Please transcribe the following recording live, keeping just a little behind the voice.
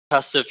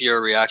Test of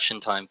your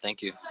reaction time.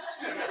 Thank you.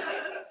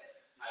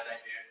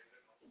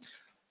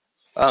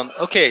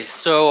 Okay,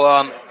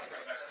 so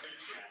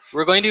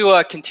we're going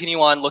to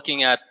continue on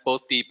looking at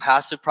both the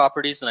passive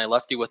properties, and I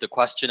left you with a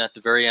question at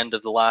the very end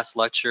of the last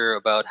lecture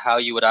about how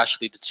you would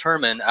actually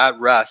determine at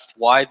rest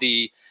why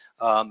the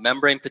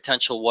membrane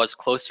potential was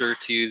closer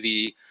to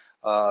the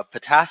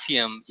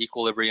potassium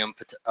equilibrium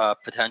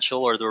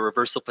potential, or the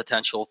reversal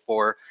potential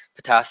for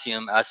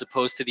potassium, as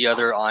opposed to the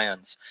other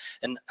ions.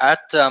 And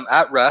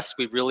at rest,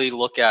 we really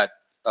look at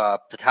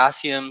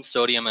potassium,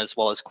 sodium, as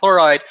well as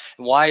chloride,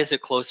 and why is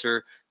it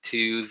closer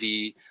to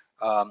the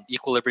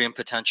equilibrium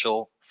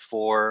potential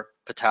for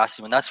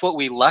potassium. And that's what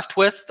we left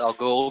with. I'll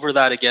go over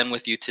that again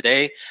with you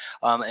today.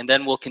 And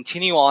then we'll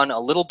continue on a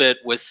little bit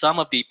with some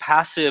of the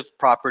passive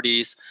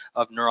properties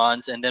of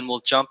neurons, and then we'll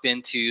jump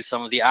into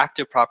some of the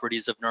active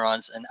properties of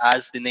neurons. And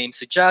as the name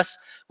suggests,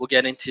 we'll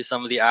get into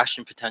some of the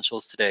action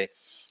potentials today.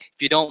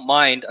 If you don't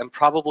mind, I'm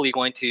probably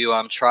going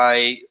to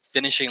try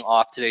finishing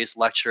off today's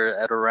lecture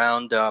at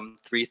around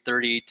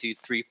 3:30 to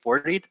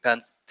 3:40,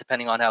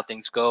 depending on how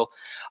things go.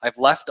 I've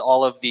left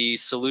all of the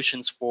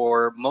solutions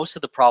for most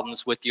of the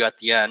problems with you at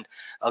the end.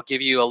 I'll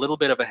give you a little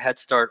bit of a head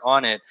start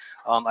on it.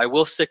 I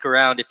will stick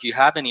around if you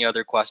have any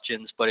other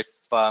questions, but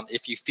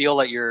if you feel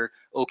that you're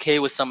okay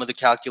with some of the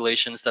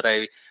calculations that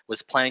I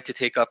was planning to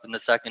take up in the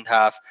second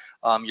half,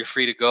 you're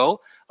free to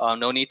go.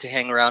 No need to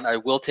hang around. I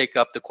will take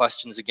up the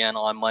questions again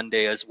on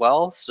Monday as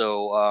well,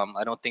 so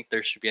I don't think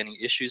there should be any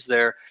issues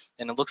there.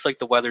 And it looks like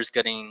the weather's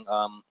getting,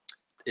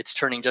 it's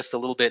turning just a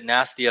little bit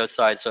nasty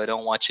outside, so I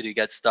don't want you to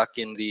get stuck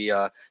in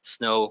the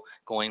snow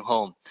going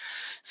home.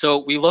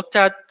 So we looked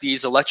at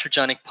these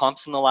electrogenic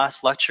pumps in the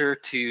last lecture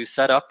to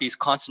set up these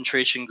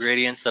concentration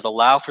gradients that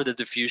allow for the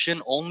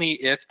diffusion only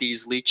if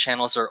these leak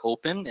channels are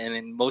open, and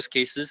in most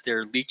cases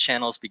they're leak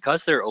channels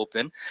because they're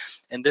open.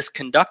 And this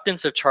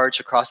conductance of charge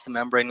across the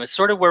membrane was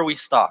sort of where we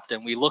stopped,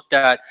 and we looked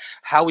at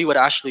how we would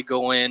actually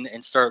go in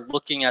and start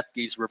looking at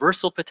these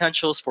reversal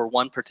potentials for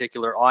one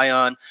particular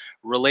ion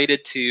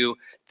related to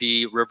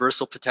the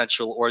reversal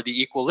potential or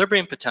the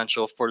equilibrium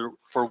potential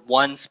for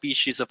one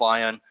species of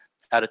ion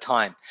at a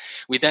time.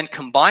 We then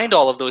combined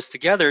all of those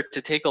together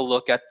to take a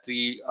look at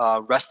the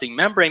resting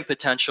membrane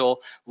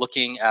potential,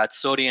 looking at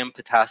sodium,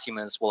 potassium,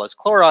 as well as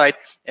chloride,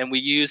 and we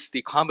used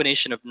the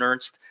combination of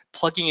Nernst,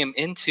 plugging them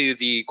into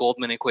the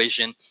Goldman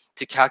equation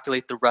to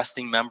calculate the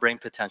resting membrane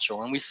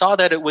potential. And we saw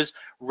that it was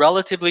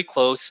relatively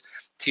close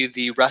to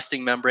the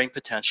resting membrane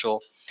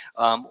potential,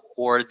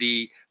 or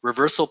the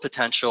reversal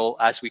potential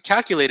as we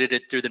calculated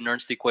it through the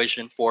Nernst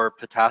equation for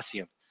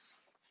potassium.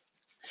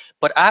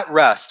 But at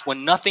rest,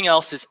 when nothing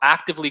else is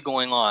actively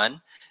going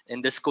on,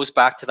 and this goes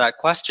back to that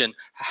question,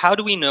 how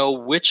do we know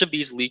which of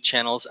these leak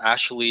channels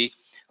actually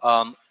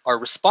are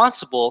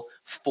responsible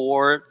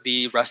for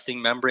the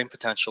resting membrane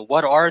potential?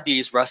 What are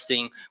these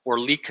resting or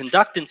leak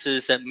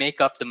conductances that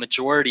make up the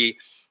majority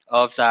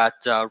of that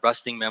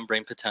resting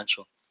membrane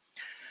potential?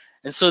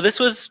 And so this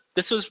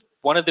was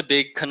one of the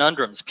big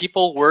conundrums.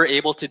 People were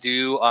able to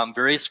do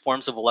various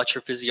forms of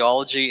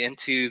electrophysiology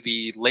into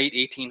the late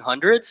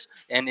 1800s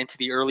and into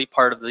the early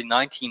part of the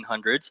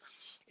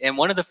 1900s. And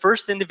one of the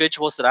first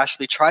individuals that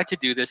actually tried to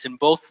do this in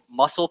both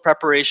muscle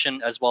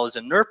preparation as well as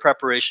in nerve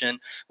preparation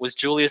was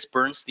Julius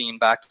Bernstein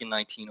back in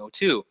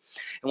 1902.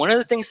 And one of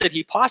the things that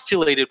he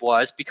postulated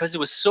was, because it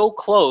was so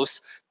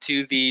close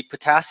to the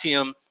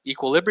potassium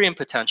equilibrium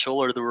potential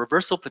or the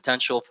reversal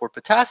potential for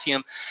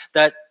potassium,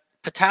 that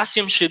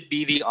potassium should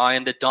be the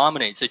ion that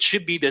dominates. It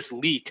should be this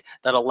leak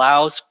that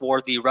allows for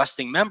the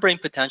resting membrane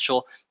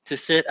potential to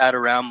sit at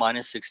around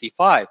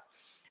 -65.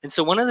 And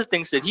so one of the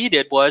things that he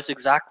did was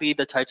exactly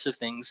the types of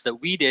things that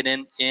we did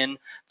in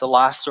the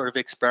last sort of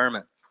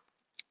experiment.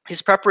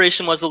 His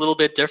preparation was a little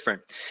bit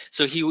different.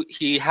 So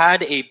he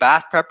had a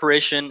bath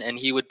preparation, and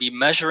he would be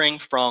measuring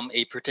from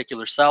a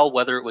particular cell,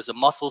 whether it was a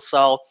muscle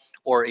cell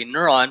or a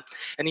neuron,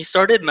 and he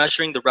started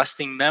measuring the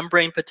resting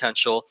membrane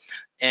potential.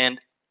 And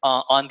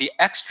on the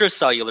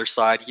extracellular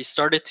side, he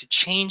started to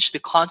change the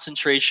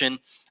concentration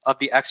of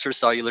the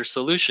extracellular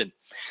solution.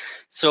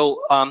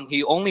 So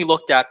he only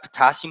looked at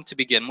potassium to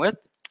begin with,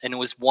 and it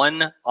was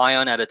one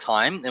ion at a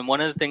time. And one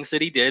of the things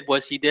that he did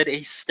was he did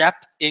a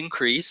step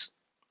increase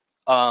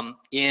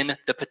in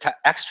the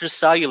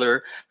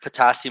extracellular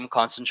potassium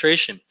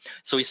concentration.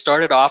 So he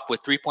started off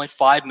with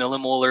 3.5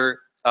 millimolar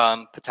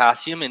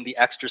potassium in the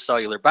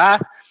extracellular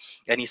bath,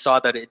 and he saw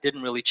that it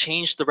didn't really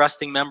change the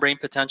resting membrane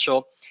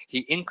potential. He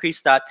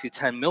increased that to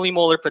 10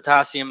 millimolar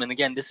potassium, and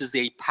again, this is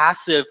a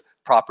passive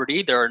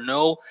property. There are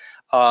no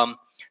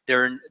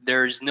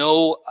there's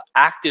no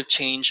active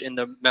change in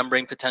the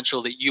membrane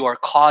potential that you are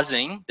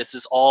causing. This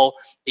is all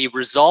a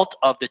result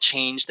of the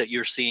change that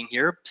you're seeing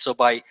here. So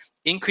by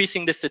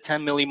increasing this to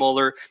 10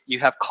 millimolar, you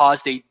have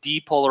caused a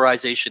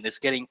depolarization. It's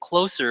getting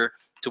closer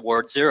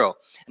towards zero.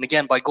 And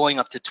again, by going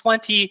up to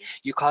 20,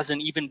 you cause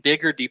an even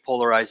bigger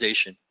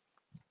depolarization.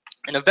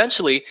 And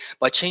eventually,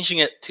 by changing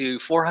it to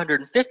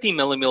 450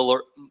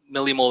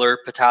 millimolar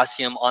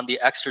potassium on the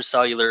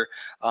extracellular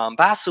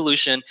bath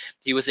solution,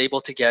 he was able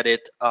to get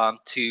it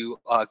to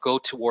go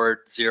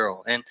toward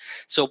 0. And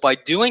so by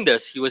doing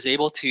this, he was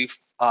able to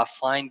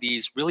find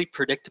these really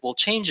predictable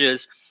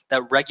changes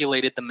that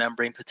regulated the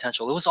membrane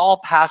potential. It was all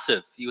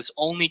passive. He was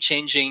only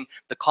changing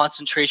the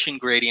concentration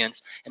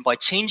gradients. And by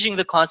changing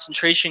the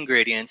concentration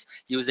gradients,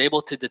 he was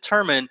able to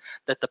determine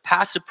that the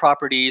passive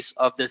properties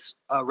of this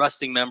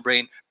resting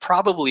membrane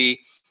probably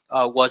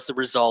was the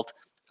result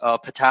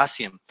of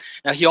potassium.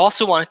 Now, he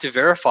also wanted to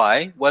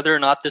verify whether or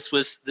not this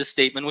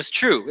statement was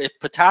true. If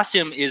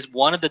potassium is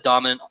one of the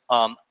dominant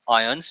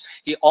ions,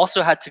 he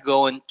also had to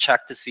go and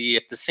check to see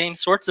if the same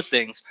sorts of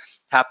things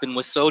happen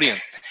with sodium.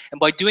 And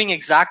by doing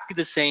exactly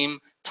the same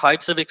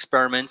types of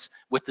experiments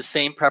with the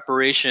same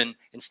preparation,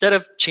 instead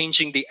of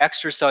changing the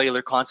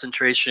extracellular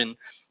concentration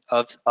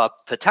of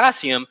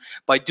potassium,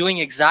 by doing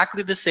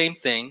exactly the same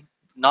thing,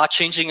 not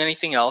changing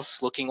anything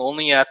else, looking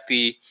only at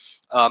the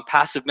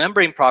passive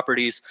membrane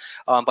properties,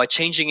 by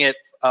changing it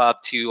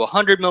to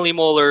 100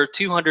 millimolar,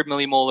 200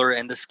 millimolar,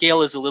 and the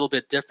scale is a little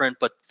bit different,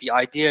 but the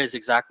idea is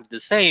exactly the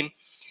same,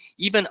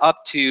 even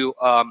up to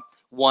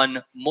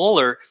 1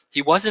 molar,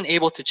 he wasn't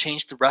able to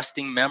change the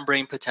resting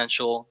membrane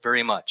potential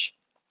very much.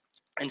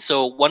 And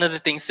so one of the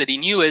things that he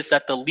knew is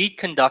that the leak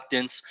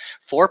conductance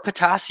for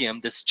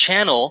potassium, this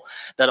channel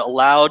that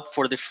allowed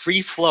for the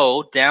free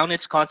flow down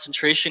its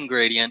concentration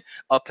gradient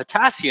of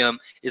potassium,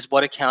 is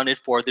what accounted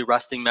for the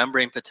resting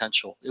membrane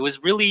potential. It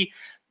was really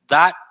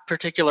that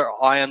particular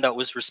ion that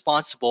was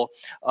responsible.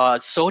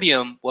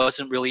 Sodium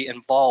wasn't really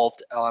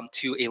involved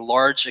to a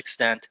large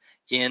extent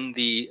in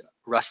the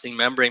resting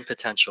membrane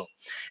potential.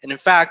 And in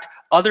fact,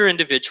 other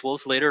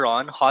individuals later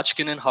on,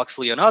 Hodgkin and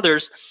Huxley and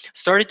others,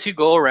 started to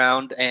go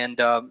around and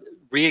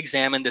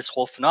re-examine this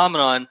whole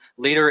phenomenon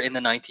later in the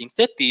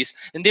 1950s,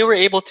 and they were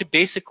able to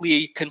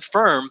basically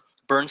confirm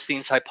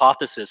Bernstein's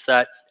hypothesis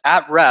that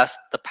at rest,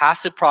 the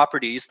passive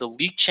properties, the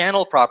leak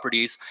channel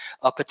properties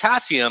of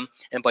potassium,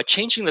 and by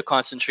changing the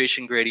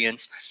concentration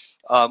gradients,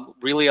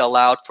 really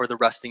allowed for the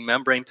resting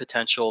membrane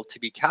potential to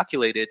be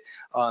calculated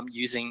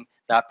using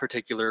that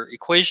particular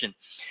equation.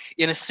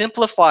 In a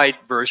simplified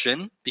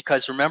version,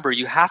 because remember,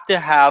 you have to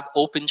have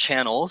open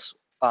channels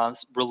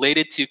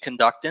related to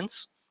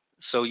conductance.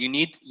 So you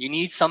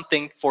need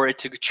something for it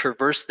to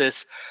traverse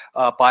this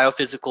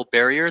biophysical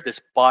barrier,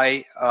 this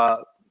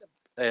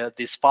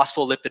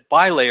phospholipid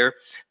bilayer.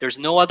 There's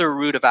no other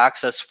route of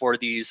access for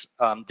these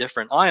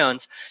different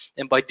ions.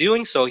 And by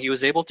doing so, he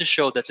was able to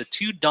show that the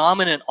two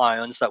dominant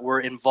ions that were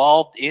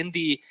involved in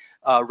the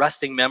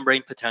resting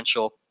membrane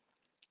potential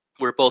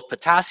were both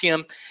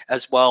potassium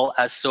as well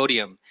as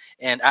sodium.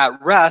 And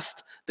at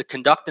rest, the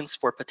conductance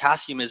for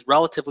potassium is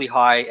relatively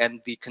high and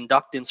the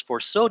conductance for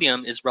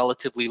sodium is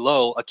relatively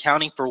low,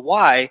 accounting for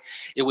why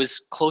it was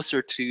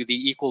closer to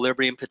the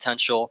equilibrium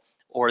potential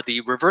or the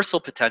reversal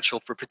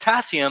potential for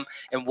potassium,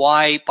 and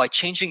why by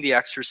changing the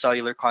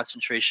extracellular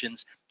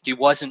concentrations, he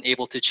wasn't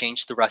able to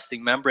change the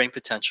resting membrane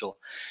potential.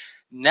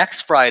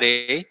 Next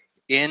Friday,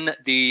 in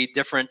the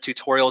different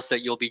tutorials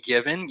that you'll be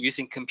given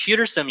using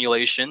computer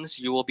simulations,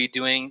 you will be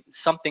doing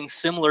something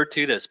similar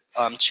to this,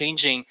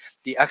 changing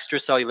the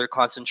extracellular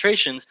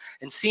concentrations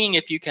and seeing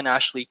if you can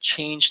actually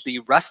change the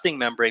resting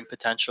membrane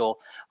potential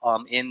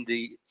in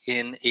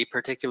a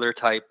particular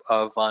type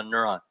of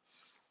neuron.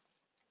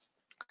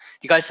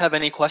 Do you guys have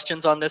any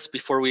questions on this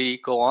before we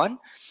go on?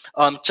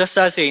 Just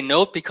as a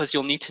note, because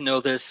you'll need to know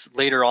this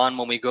later on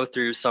when we go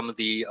through some of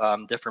the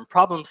different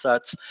problem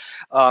sets,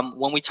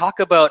 when we talk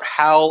about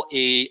how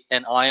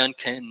an ion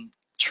can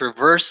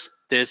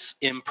traverse this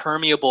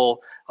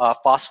impermeable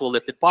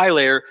phospholipid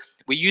bilayer,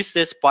 we use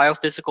this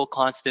biophysical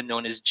constant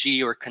known as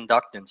G, or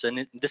conductance,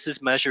 and this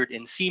is measured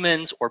in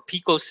Siemens or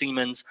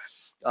picosiemens,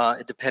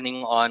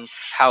 depending on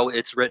how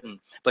it's written.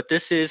 But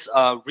this is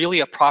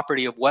really a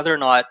property of whether or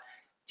not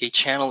a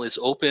channel is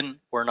open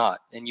or not.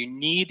 And you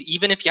need,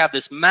 even if you have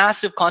this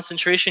massive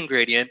concentration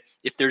gradient,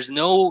 if there's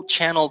no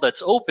channel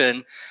that's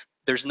open,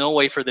 there's no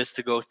way for this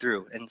to go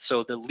through. And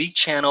so the leak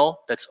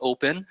channel that's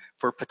open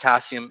for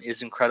potassium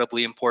is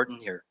incredibly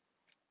important here.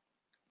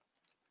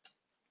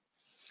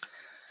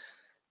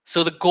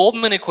 So the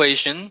Goldman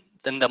equation,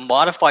 then the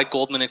modified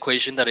Goldman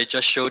equation that I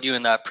just showed you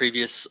in that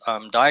previous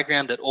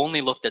diagram that only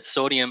looked at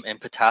sodium and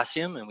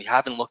potassium, and we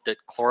haven't looked at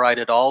chloride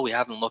at all, we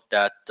haven't looked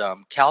at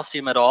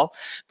calcium at all,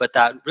 but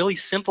that really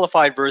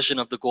simplified version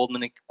of the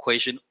Goldman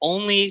equation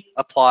only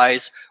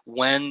applies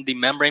when the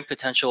membrane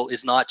potential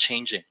is not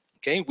changing.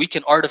 Okay, we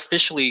can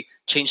artificially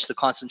change the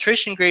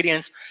concentration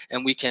gradients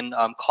and we can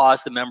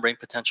cause the membrane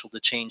potential to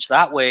change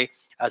that way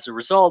as a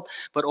result,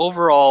 but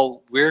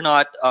overall we're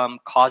not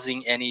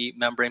causing any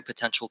membrane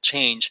potential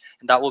change,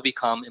 and that will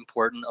become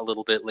important a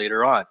little bit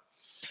later on.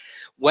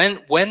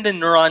 When the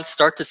neurons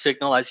start to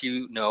signal, as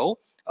you know,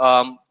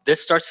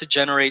 this starts to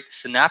generate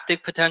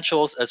synaptic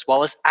potentials as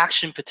well as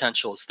action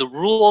potentials. The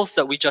rules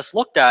that we just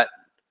looked at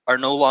are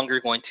no longer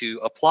going to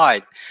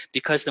apply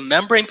because the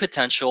membrane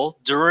potential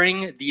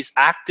during these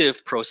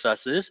active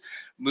processes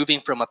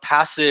moving from a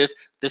passive,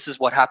 this is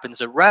what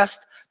happens at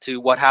rest, to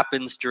what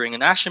happens during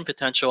an action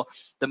potential,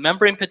 the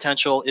membrane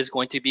potential is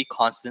going to be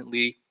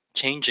constantly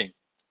changing.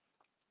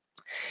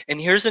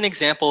 And here's an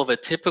example of a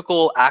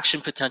typical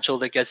action potential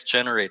that gets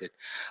generated.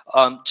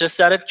 Just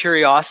out of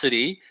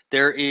curiosity,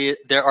 there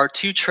are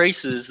two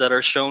traces that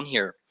are shown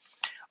here.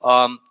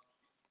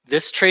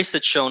 This trace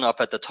that's shown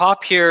up at the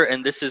top here,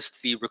 and this is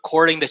the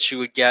recording that you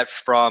would get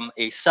from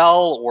a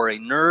cell or a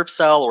nerve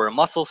cell or a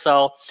muscle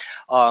cell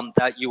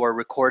that you are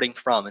recording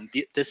from. And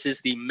this is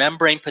the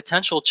membrane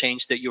potential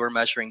change that you are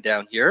measuring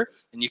down here.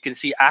 And you can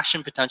see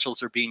action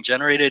potentials are being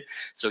generated.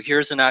 So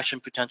here's an action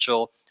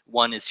potential,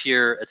 one is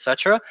here,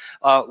 etc.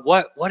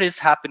 What is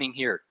happening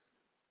here?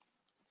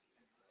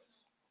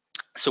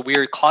 So we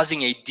are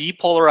causing a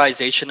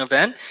depolarization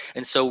event,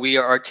 and so we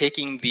are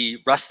taking the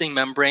resting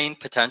membrane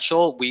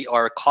potential, we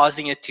are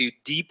causing it to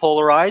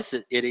depolarize.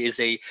 It is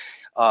a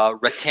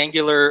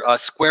rectangular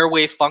square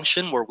wave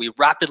function where we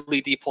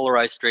rapidly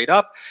depolarize straight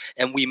up,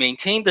 and we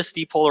maintain this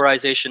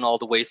depolarization all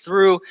the way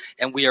through,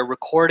 and we are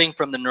recording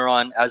from the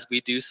neuron as we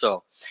do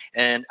so.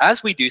 And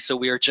as we do so,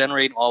 we are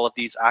generating all of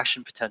these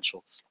action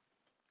potentials.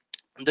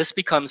 This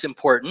becomes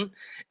important,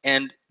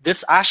 and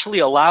this actually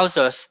allows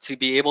us to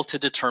be able to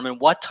determine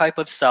what type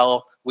of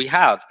cell we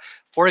have.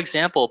 For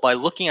example, by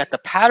looking at the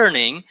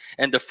patterning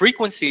and the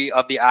frequency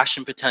of the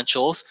action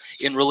potentials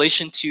in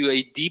relation to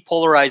a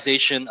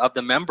depolarization of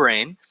the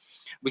membrane,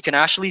 we can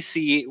actually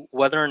see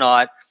whether or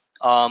not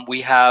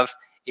we have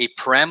a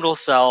pyramidal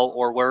cell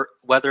or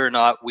whether or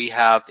not we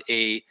have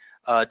a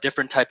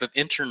different type of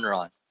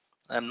interneuron.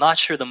 I'm not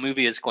sure the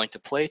movie is going to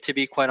play, to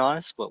be quite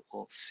honest, but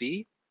we'll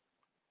see.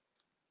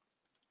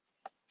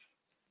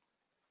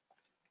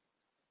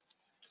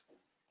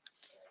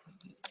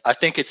 I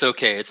think it's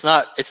okay. It's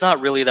not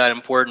really that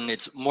important.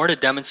 It's more to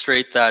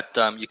demonstrate that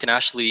you can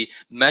actually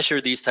measure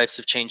these types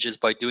of changes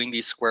by doing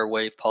these square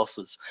wave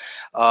pulses.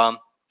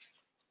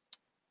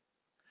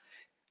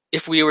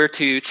 If we were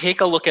to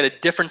take a look at a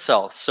different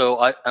cell, so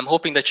I'm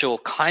hoping that you'll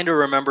kind of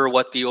remember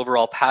what the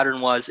overall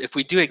pattern was. If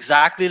we do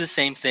exactly the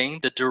same thing,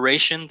 the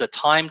duration, the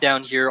time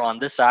down here on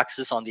this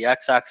axis, on the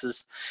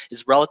x-axis,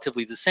 is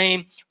relatively the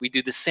same. We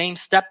do the same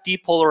step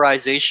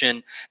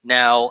depolarization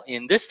now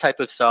in this type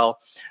of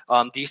cell.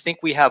 Do you think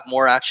we have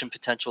more action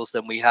potentials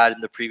than we had in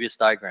the previous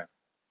diagram?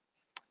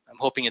 I'm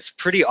hoping it's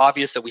pretty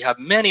obvious that we have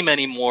many,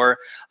 many more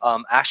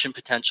action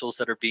potentials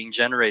that are being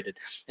generated.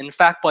 In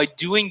fact, by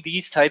doing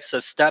these types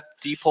of step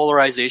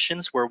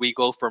depolarizations where we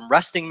go from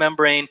resting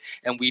membrane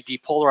and we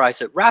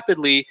depolarize it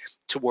rapidly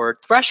toward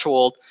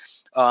threshold,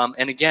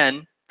 and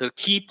again, the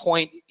key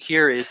point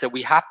here is that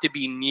we have to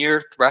be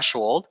near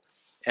threshold,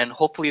 and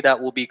hopefully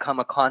that will become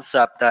a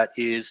concept that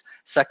is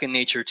second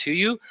nature to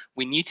you.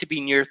 We need to be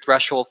near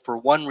threshold for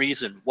one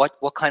reason.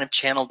 What kind of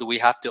channel do we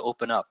have to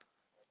open up?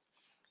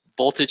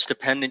 Voltage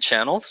dependent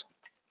channels,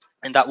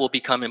 and that will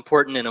become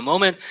important in a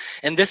moment.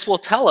 And this will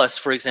tell us,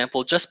 for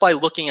example, just by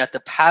looking at the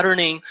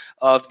patterning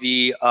of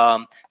the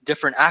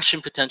different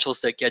action potentials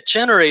that get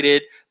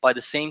generated by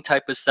the same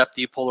type of step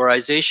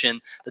depolarization,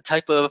 the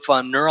type of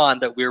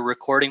neuron that we're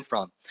recording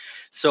from.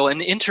 So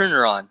an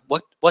interneuron,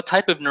 what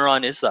type of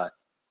neuron is that?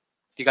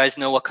 Do you guys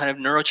know what kind of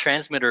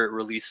neurotransmitter it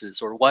releases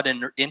or what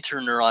an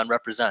interneuron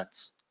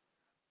represents?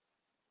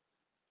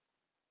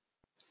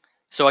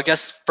 So I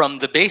guess from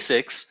the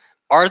basics,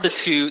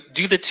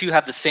 do the two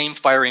have the same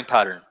firing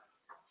pattern?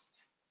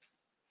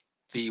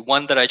 The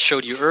one that I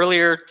showed you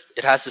earlier,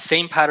 it has the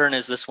same pattern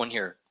as this one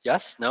here.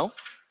 Yes? No?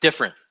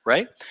 Different,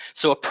 right?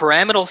 So a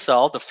pyramidal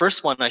cell, the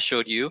first one I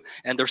showed you,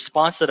 and the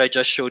response that I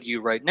just showed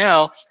you right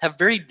now have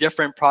very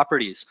different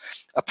properties.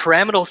 A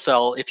pyramidal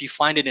cell, if you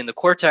find it in the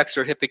cortex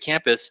or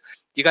hippocampus,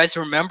 do you guys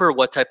remember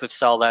what type of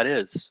cell that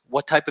is?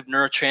 What type of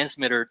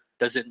neurotransmitter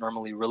does it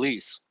normally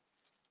release?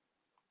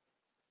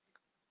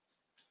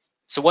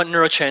 So what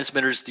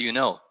neurotransmitters do you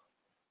know?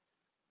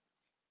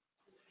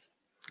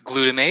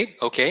 Glutamate,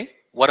 okay.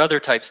 What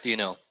other types do you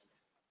know?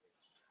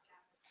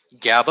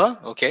 GABA,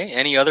 okay.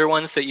 Any other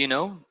ones that you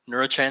know?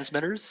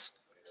 Neurotransmitters?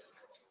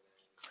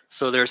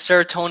 So there's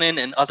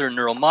serotonin and other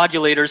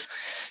neuromodulators.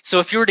 So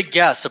if you were to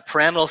guess, a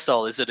pyramidal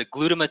cell, is it a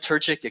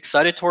glutamatergic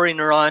excitatory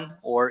neuron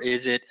or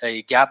is it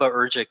a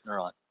GABAergic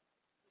neuron?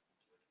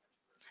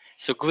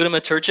 So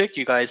glutamatergic,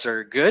 you guys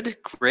are good,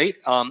 great.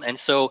 And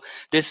so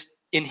this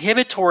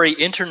inhibitory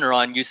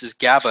interneuron uses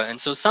GABA,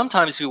 and so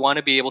sometimes we want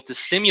to be able to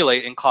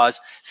stimulate and cause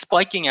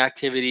spiking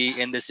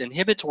activity in this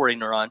inhibitory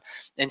neuron,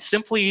 and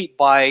simply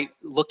by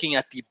looking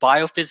at the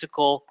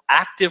biophysical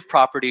active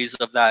properties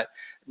of that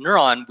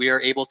neuron, we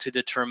are able to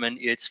determine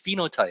its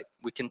phenotype.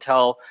 We can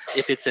tell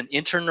if it's an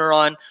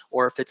interneuron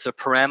or if it's a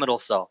pyramidal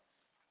cell.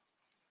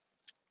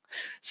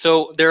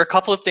 So there are a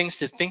couple of things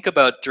to think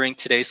about during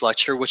today's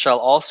lecture, which I'll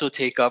also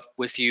take up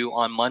with you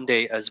on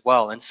Monday as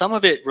well. And some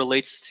of it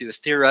relates to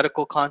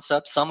theoretical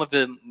concepts. Some of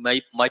it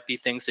might be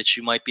things that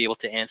you might be able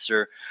to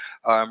answer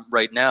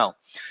right now.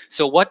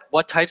 So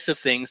what types of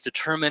things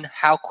determine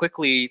how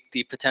quickly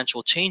the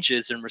potential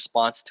changes in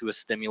response to a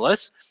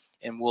stimulus?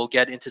 And we'll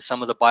get into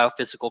some of the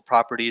biophysical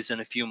properties in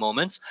a few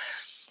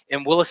moments.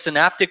 And will a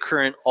synaptic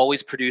current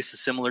always produce a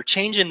similar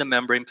change in the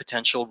membrane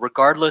potential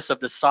regardless of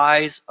the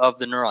size of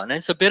the neuron? And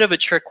it's a bit of a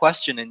trick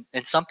question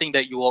and something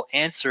that you will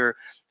answer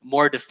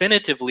more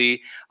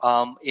definitively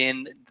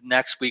in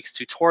next week's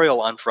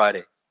tutorial on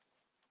Friday.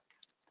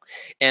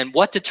 And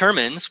what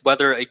determines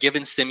whether a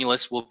given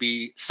stimulus will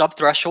be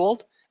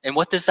subthreshold, and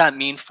what does that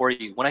mean for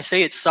you? When I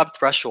say it's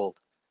subthreshold,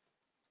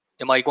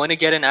 am I going to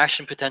get an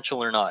action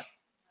potential or not?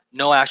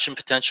 No action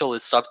potential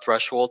is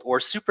subthreshold or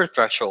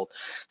superthreshold.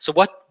 So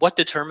what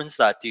determines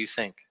that, do you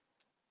think?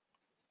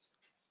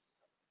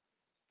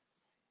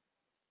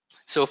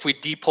 So if we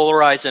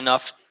depolarize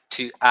enough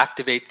to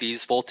activate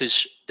these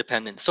voltage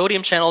dependent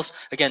sodium channels,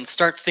 again,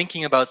 start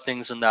thinking about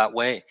things in that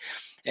way.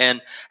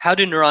 And how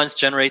do neurons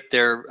generate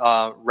their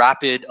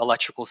rapid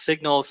electrical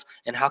signals,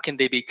 and how can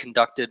they be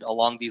conducted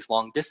along these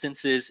long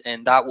distances?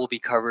 And that will be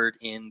covered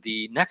in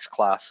the next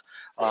class,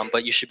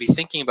 but you should be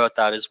thinking about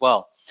that as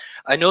well.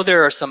 I know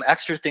there are some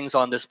extra things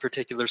on this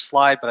particular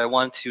slide, but I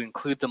wanted to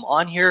include them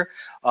on here,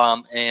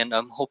 and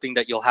I'm hoping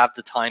that you'll have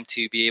the time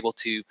to be able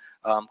to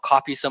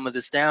copy some of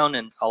this down,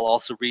 and I'll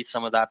also read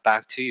some of that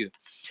back to you.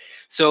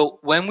 So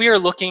when we are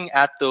looking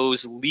at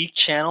those leak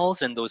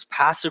channels and those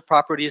passive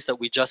properties that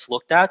we just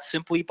looked at,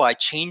 simply by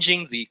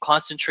changing the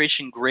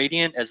concentration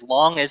gradient, as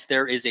long as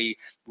there is a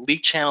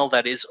leak channel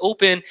that is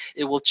open,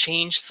 it will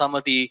change some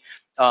of the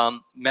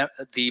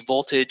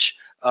voltage,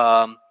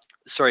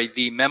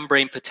 the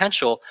membrane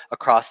potential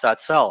across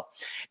that cell.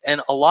 And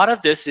a lot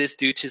of this is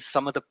due to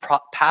some of the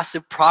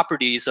passive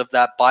properties of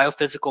that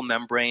biophysical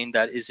membrane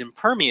that is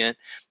impermeant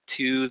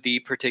to the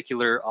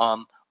particular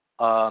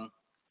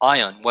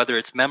ion, whether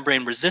it's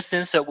membrane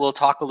resistance that we'll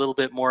talk a little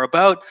bit more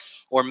about,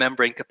 or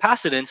membrane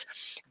capacitance.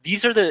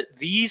 These are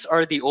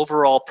the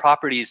overall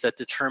properties that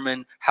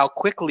determine how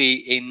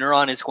quickly a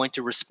neuron is going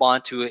to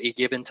respond to a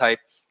given type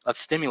of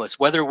stimulus,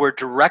 whether we're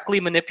directly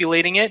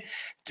manipulating it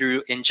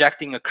through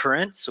injecting a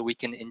current, so we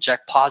can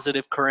inject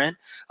positive current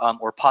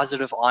or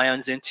positive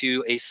ions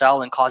into a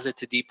cell and cause it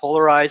to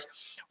depolarize,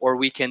 or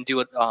we can do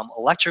it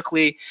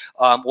electrically,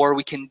 or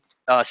we can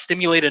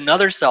stimulate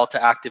another cell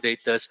to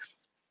activate this.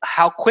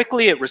 How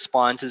quickly it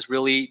responds is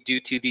really due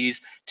to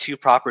these two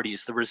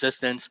properties, the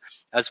resistance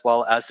as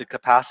well as the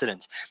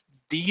capacitance.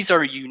 These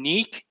are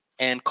unique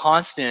and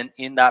constant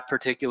in that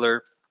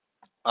particular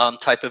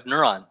type of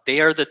neuron. They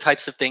are the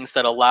types of things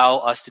that allow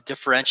us to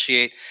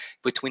differentiate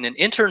between an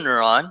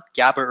interneuron,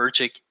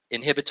 GABAergic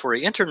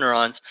inhibitory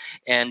interneurons,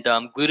 and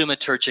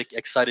glutamatergic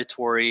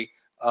excitatory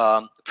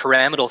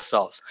pyramidal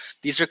cells.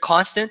 These are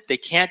constant. They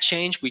can't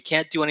change. We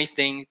can't do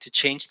anything to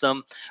change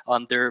them.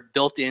 They're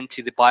built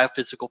into the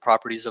biophysical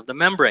properties of the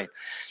membrane.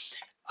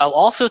 I'll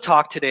also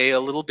talk today a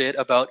little bit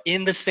about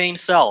in the same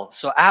cell.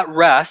 So at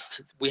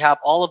rest, we have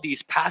all of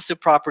these passive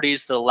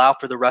properties that allow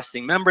for the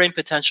resting membrane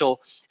potential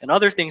and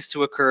other things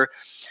to occur.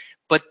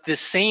 But the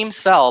same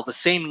cell, the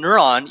same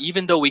neuron,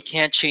 even though we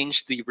can't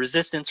change the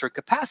resistance or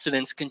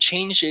capacitance, can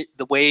change it,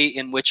 the way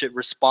in which it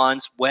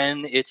responds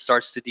when it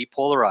starts to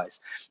depolarize.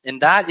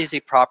 And that is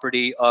a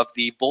property of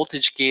the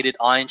voltage-gated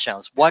ion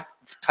channels. What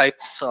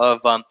types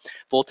of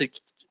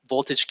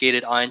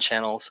voltage-gated ion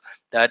channels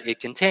that it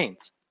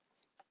contains.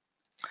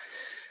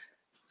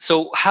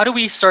 So how do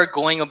we start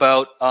going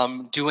about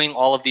doing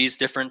all of these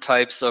different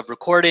types of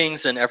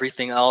recordings and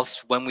everything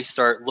else when we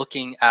start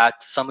looking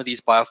at some of these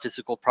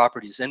biophysical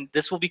properties? And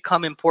this will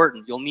become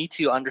important. You'll need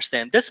to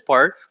understand this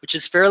part, which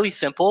is fairly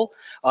simple.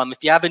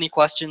 If you have any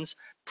questions,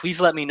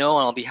 please let me know,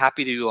 and I'll be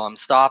happy to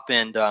stop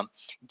and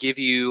give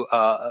you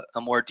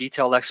a more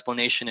detailed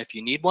explanation if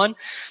you need one.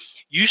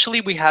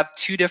 Usually we have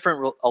two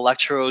different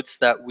electrodes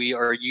that we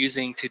are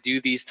using to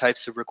do these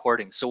types of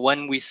recordings. So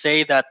when we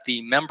say that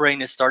the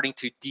membrane is starting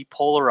to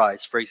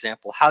depolarize, for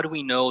example, how do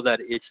we know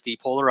that it's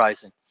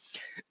depolarizing?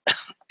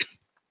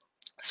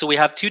 So we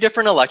have two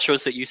different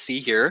electrodes that you see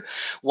here.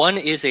 One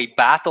is a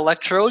bath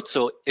electrode,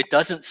 so it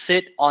doesn't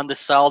sit on the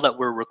cell that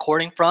we're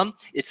recording from.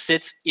 It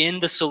sits in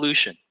the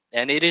solution,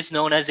 and it is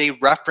known as a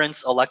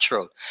reference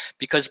electrode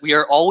because we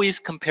are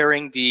always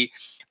comparing the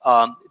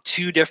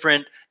two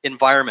different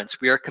environments.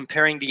 We are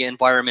comparing the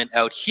environment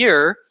out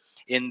here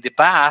in the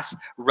bath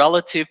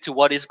relative to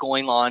what is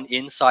going on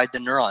inside the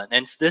neuron.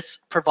 And this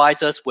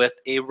provides us with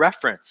a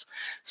reference.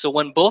 So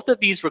when both of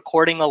these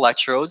recording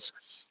electrodes,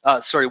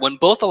 when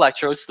both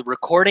electrodes, the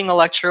recording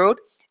electrode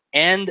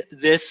and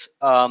this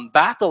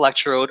bath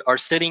electrode are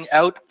sitting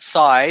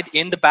outside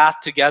in the bath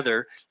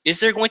together,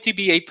 is there going to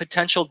be a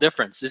potential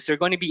difference? Is there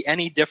going to be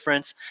any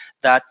difference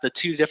that the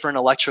two different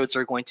electrodes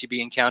are going to be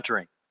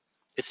encountering?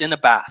 It's in a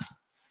bath.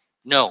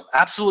 No,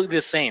 absolutely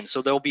the same.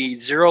 So there'll be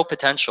zero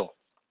potential.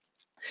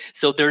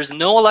 So there's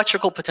no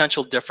electrical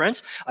potential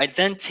difference. I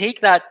then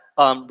take that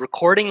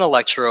recording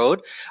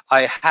electrode,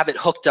 I have it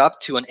hooked up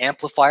to an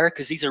amplifier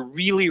because these are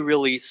really,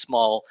 really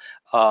small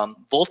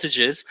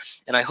voltages,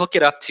 and I hook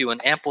it up to an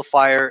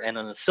amplifier and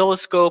an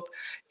oscilloscope,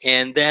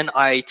 and then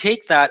I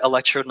take that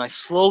electrode and I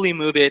slowly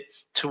move it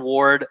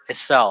toward a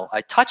cell.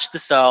 I touch the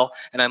cell,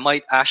 and I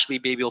might actually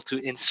be able to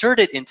insert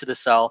it into the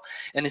cell,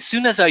 and as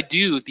soon as I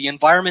do, the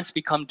environments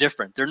become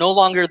different. They're no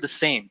longer the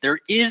same. There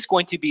is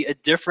going to be a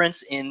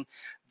difference in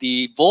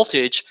the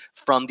voltage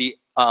from the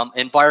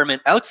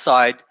environment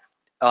outside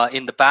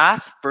in the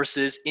bath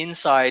versus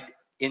inside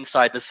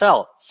the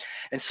cell.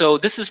 And so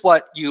this is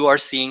what you are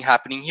seeing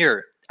happening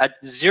here. At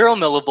 0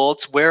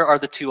 millivolts, where are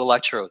the two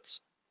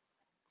electrodes?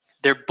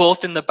 They're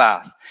both in the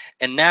bath.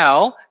 And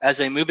now, as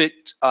I move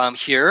it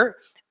here,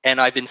 and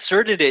I've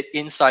inserted it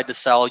inside the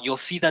cell, you'll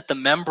see that the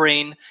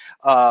membrane,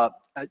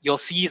 you'll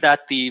see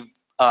that the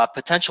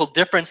potential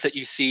difference that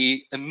you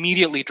see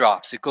immediately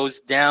drops. It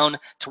goes down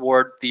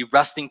toward the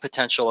resting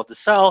potential of the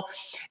cell.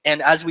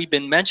 And as we've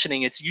been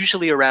mentioning, it's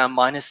usually around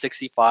minus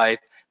 65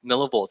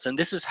 millivolts. And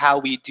this is how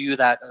we do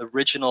that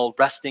original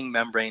resting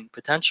membrane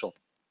potential.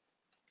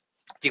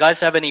 Do you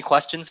guys have any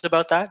questions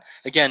about that?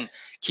 Again,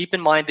 keep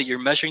in mind that you're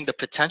measuring the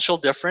potential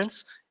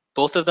difference,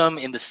 both of them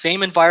in the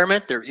same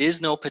environment. There is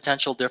no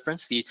potential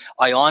difference. The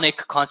ionic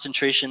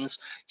concentrations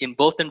in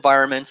both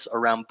environments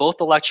around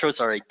both electrodes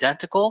are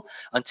identical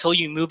until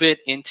you move it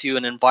into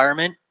an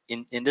environment,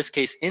 in this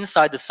case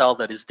inside the cell,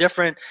 that is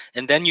different,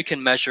 and then you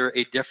can measure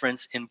a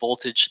difference in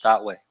voltage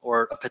that way,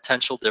 or a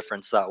potential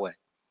difference that way.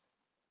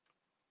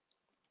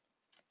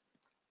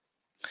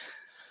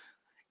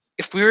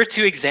 If we were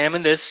to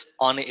examine this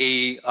on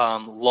a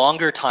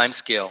longer time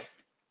scale,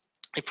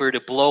 if we were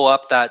to blow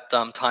up that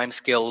time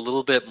scale a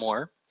little bit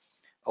more,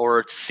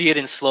 or see it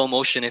in slow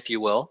motion, if you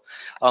will,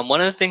 one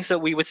of the things that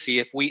we would see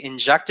if we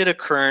injected a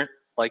current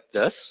like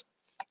this,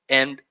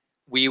 and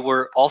we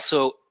were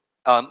also,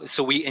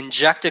 so we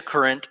inject a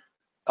current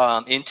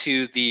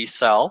into the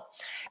cell,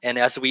 and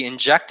as we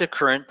inject a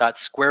current, that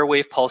square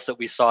wave pulse that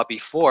we saw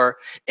before,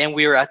 and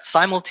we are at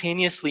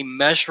simultaneously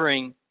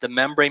measuring the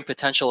membrane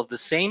potential of the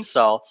same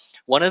cell,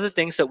 one of the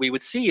things that we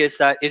would see is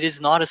that it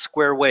is not a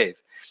square wave.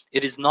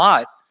 It is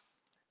not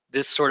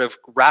this sort of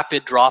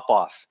rapid drop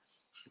off,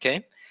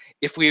 okay?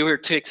 If we were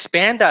to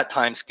expand that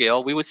time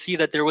scale, we would see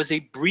that there was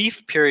a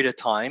brief period of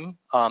time,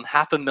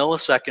 half a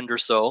millisecond or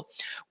so,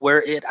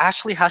 where it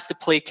actually has to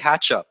play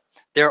catch up.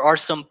 There are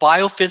some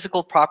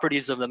biophysical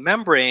properties of the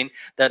membrane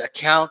that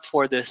account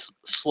for this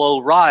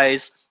slow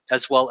rise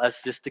as well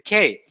as this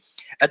decay.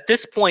 At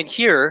this point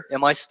here,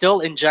 am I still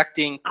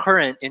injecting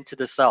current into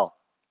the cell?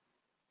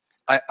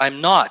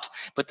 I'm not,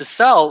 but the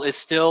cell is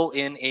still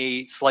in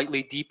a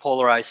slightly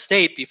depolarized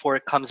state before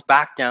it comes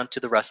back down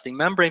to the resting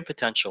membrane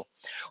potential.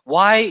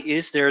 Why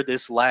is there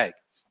this lag?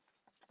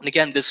 And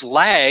again, this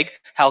lag,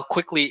 how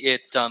quickly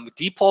it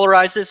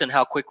depolarizes and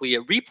how quickly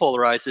it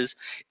repolarizes,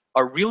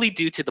 are really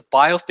due to the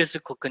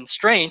biophysical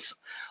constraints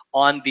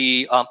on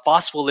the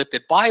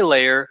phospholipid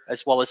bilayer,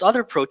 as well as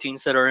other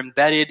proteins that are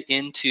embedded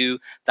into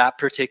that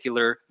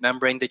particular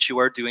membrane that you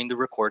are doing the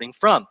recording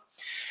from.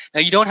 Now,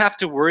 you don't have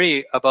to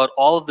worry about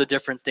all of the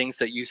different things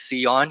that you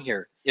see on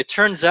here. It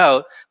turns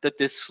out that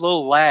this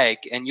slow lag,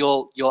 and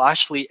you'll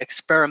actually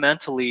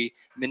experimentally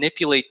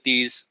manipulate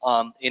these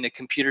in a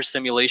computer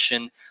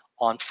simulation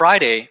on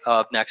Friday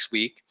of next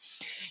week.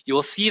 You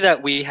will see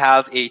that we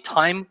have a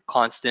time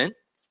constant,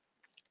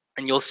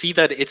 and you'll see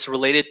that it's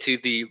related to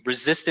the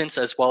resistance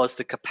as well as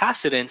the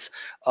capacitance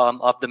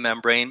of the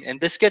membrane.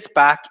 And this gets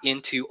back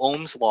into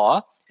Ohm's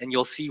law, and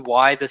you'll see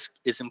why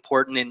this is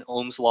important in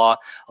Ohm's law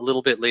a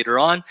little bit later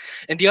on.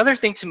 And the other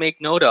thing to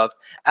make note of,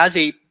 as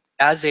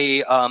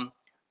an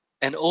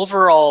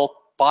overall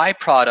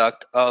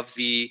byproduct of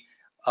the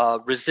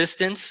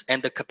resistance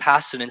and the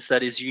capacitance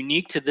that is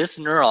unique to this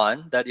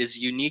neuron, that is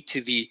unique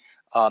to the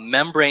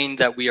membrane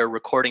that we are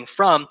recording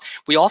from,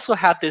 we also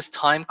have this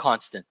time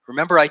constant.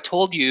 Remember, I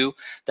told you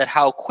that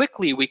how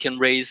quickly we can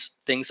raise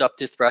things up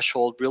to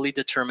threshold really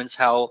determines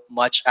how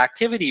much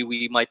activity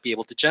we might be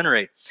able to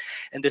generate.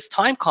 And this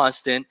time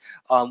constant,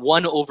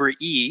 1 over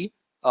E,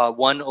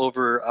 1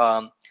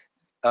 over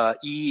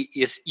E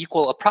is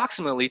equal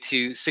approximately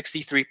to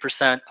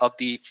 63% of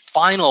the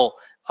final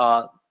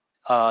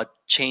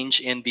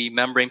change in the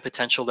membrane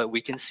potential that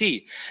we can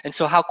see. And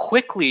so how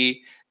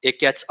quickly it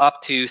gets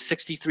up to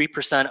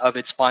 63% of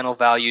its final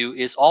value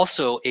is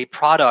also a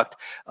product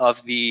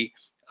of the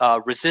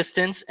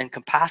resistance and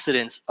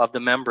capacitance of the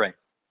membrane.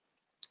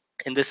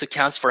 And this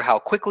accounts for how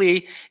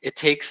quickly it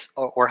takes,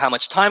 or how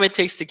much time it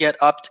takes to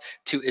get up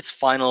to its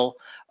final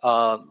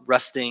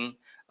resting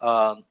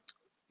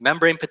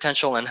membrane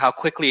potential, and how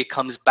quickly it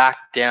comes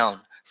back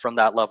down from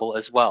that level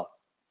as well.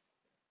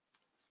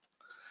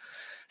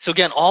 So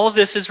again, all of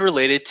this is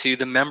related to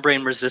the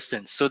membrane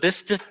resistance. So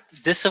this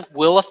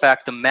will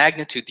affect the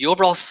magnitude, the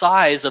overall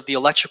size of the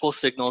electrical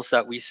signals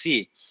that we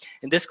see.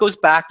 And this goes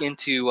back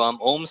into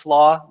Ohm's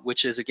law,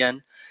 which is,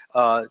 again,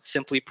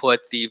 simply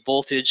put, the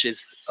voltage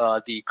is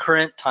the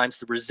current times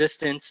the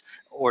resistance,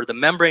 or the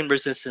membrane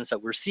resistance that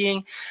we're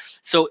seeing.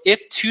 So if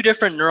two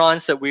different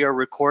neurons that we are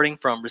recording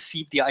from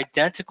receive the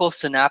identical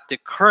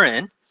synaptic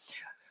current,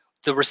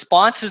 the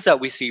responses that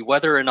we see,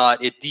 whether or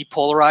not it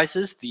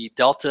depolarizes, the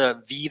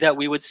delta V that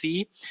we would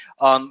see,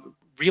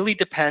 really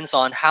depends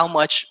on how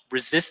much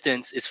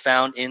resistance is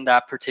found in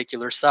that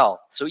particular cell.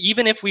 So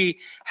even if we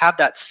have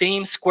that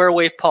same square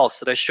wave pulse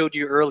that I showed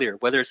you earlier,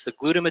 whether it's the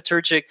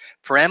glutamatergic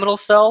pyramidal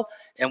cell,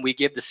 and we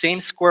give the same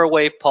square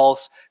wave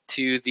pulse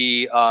to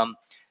the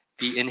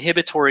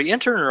inhibitory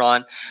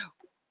interneuron,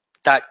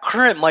 that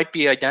current might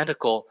be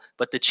identical,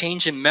 but the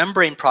change in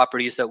membrane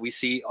properties that we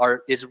see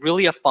is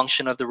really a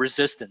function of the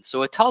resistance.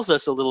 So it tells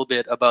us a little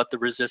bit about the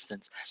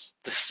resistance.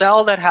 The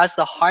cell that has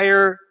the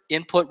higher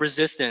input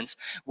resistance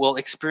will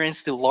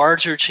experience the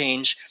larger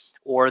change,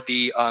 or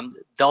the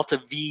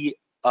delta V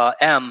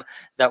M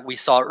that we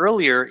saw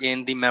earlier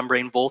in the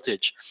membrane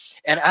voltage.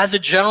 And as a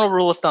general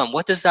rule of thumb,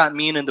 what does that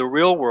mean in the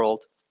real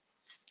world?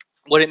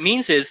 What it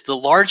means is the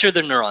larger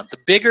the neuron, the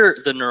bigger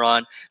the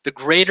neuron, the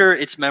greater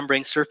its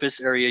membrane surface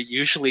area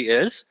usually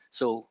is.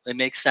 So it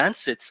makes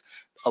sense. It's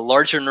a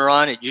larger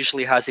neuron. It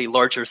usually has a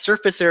larger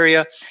surface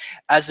area.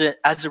 As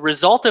a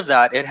result of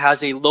that, it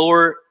has a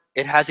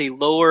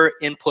lower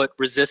input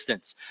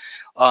resistance,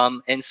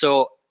 and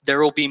so there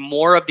will be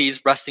more of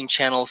these resting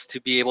channels to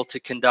be able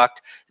to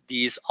conduct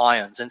these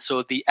ions. And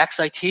so the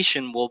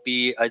excitation will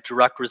be a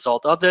direct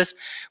result of this.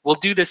 We'll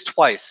do this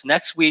twice.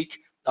 Next week,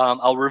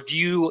 I'll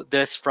review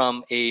this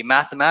from a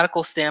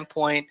mathematical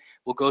standpoint.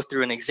 We'll go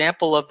through an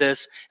example of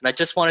this. And I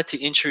just wanted to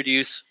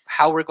introduce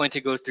how we're going to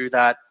go through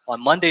that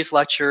on Monday's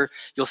lecture.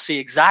 You'll see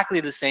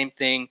exactly the same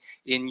thing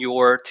in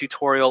your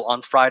tutorial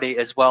on Friday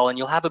as well. And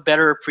you'll have a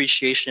better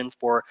appreciation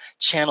for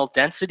channel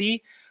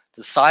density,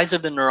 the size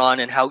of the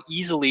neuron, and how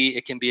easily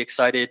it can be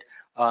excited,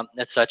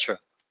 etc.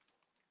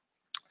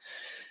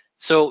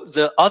 So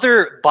the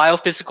other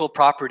biophysical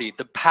property,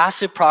 the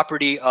passive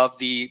property of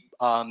the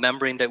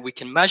membrane that we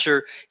can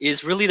measure,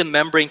 is really the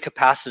membrane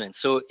capacitance.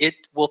 So it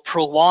will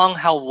prolong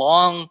how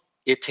long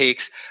it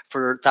takes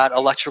for that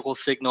electrical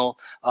signal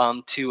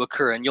to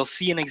occur. And you'll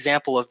see an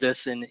example of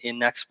this in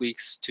next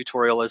week's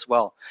tutorial as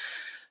well.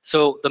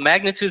 So the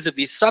magnitudes of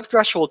these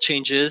subthreshold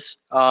changes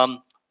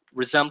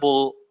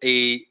resemble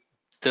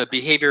the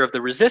behavior of the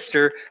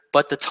resistor,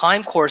 but the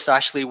time course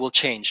actually will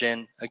change.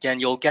 And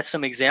again, you'll get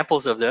some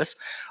examples of this.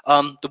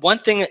 The one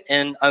thing,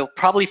 and I'll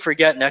probably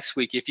forget next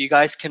week, if you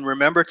guys can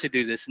remember to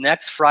do this,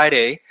 next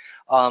Friday,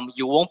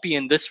 you won't be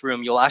in this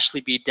room, you'll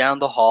actually be down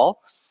the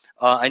hall.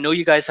 I know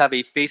you guys have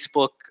a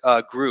Facebook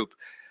group.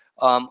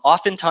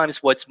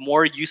 Oftentimes what's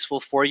more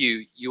useful for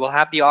you, you will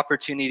have the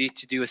opportunity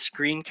to do a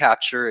screen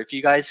capture. If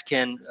you guys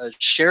can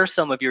share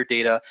some of your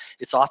data,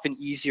 it's often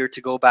easier to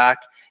go back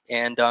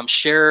and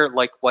share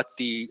like what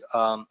the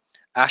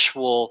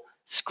actual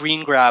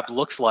screen grab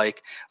looks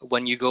like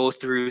when you go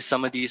through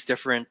some of these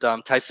different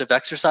types of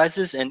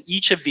exercises. And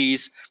each of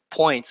these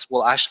points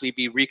will actually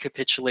be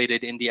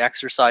recapitulated in the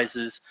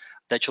exercises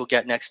that you'll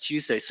get next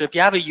Tuesday. So if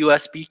you have a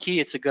USB key,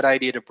 it's a good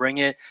idea to bring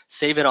it,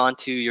 save it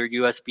onto your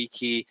USB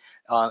key,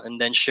 and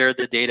then share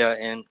the data,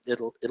 and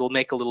it'll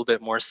make a little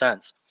bit more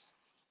sense.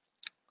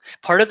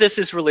 Part of this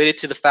is related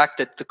to the fact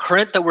that the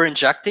current that we're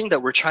injecting,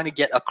 that we're trying to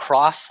get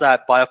across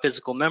that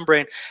biophysical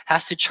membrane,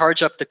 has to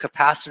charge up the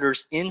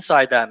capacitors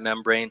inside that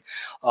membrane,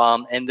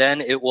 and then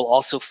it will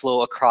also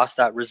flow across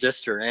that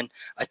resistor. And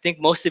I think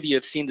most of you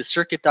have seen the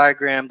circuit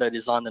diagram that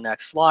is on the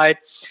next slide.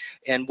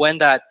 And when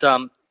that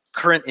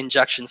current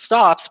injection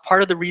stops,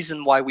 part of the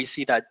reason why we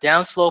see that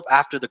downslope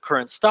after the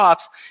current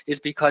stops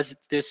is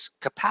because this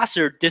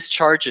capacitor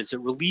discharges.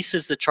 It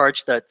releases the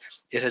charge that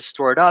it has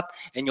stored up,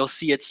 and you'll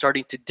see it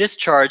starting to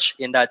discharge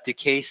in that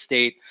decay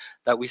state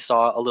that we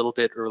saw a little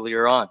bit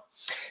earlier on.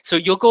 So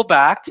you'll go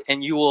back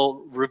and you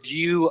will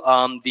review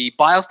the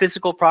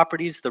biophysical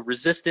properties, the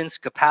resistance,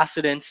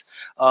 capacitance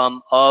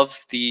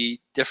of the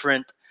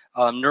different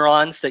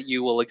neurons that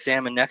you will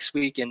examine next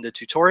week in the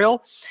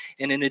tutorial.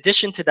 And in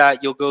addition to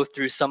that, you'll go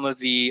through some of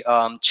the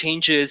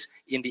changes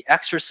in the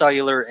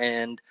extracellular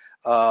and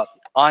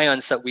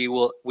ions that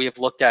we have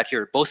looked at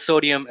here, both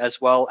sodium as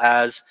well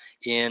as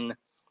in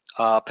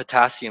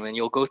potassium. And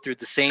you'll go through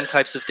the same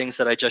types of things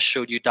that I just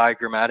showed you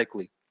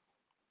diagrammatically.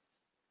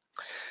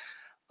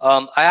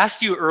 I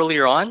asked you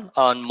earlier on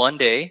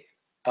Wednesday,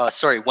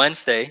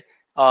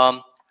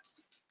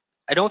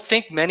 I don't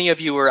think many of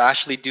you were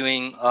actually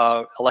doing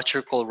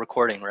electrical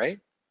recording, right?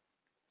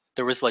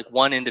 There was like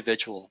one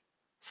individual.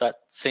 Is that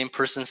same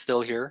person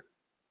still here?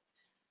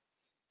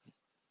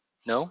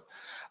 No?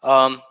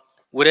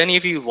 Would any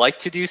of you like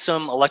to do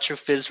some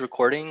electrophys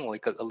recording,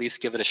 like at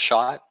least give it a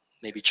shot?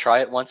 Maybe try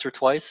it once or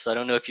twice. I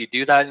don't know if you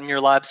do that in your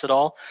labs at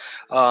all.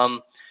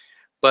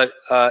 But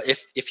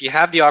if you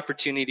have the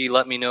opportunity,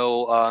 let me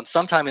know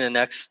sometime in the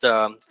next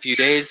few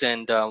days,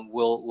 and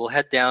we'll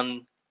head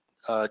down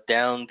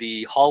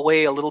the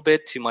hallway a little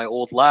bit to my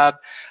old lab,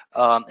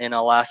 and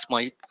I'll ask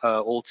my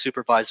old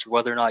supervisor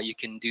whether or not you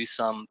can do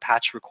some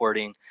patch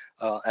recording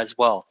as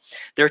well.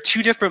 There are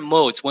two different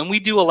modes. When we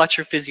do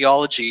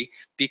electrophysiology,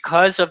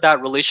 because of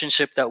that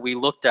relationship that we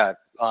looked at,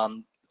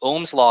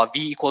 Ohm's law,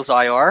 V equals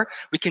IR,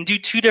 we can do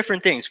two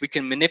different things. We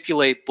can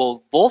manipulate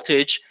both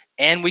voltage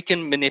and we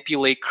can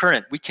manipulate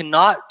current. We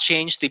cannot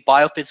change the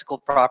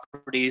biophysical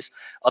properties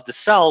of the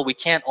cell. We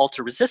can't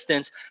alter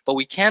resistance, but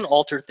we can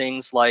alter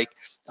things like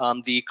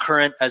the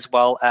current as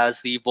well as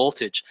the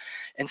voltage.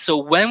 And so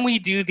when we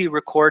do the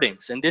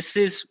recordings, and this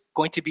is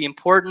going to be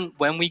important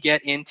when we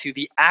get into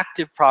the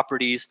active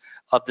properties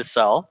of the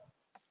cell,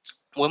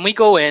 when we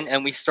go in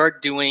and we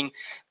start doing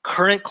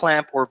current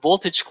clamp or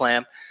voltage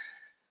clamp,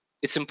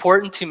 it's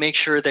important to make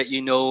sure that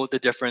you know the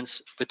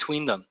difference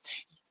between them.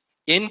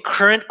 In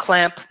current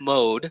clamp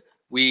mode,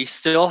 we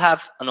still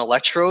have an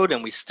electrode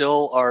and we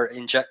still are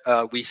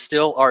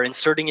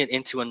inserting it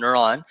into a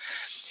neuron.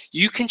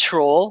 You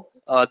control,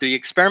 the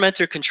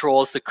experimenter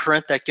controls the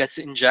current that gets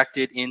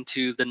injected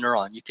into the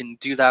neuron. You can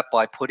do that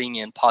by putting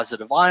in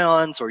positive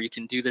ions, or you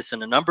can do this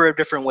in a number of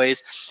different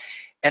ways.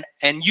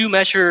 And you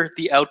measure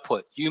the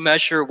output. You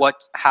measure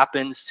what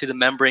happens to the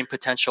membrane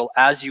potential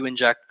as you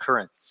inject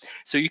current.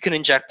 So you can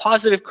inject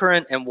positive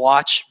current and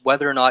watch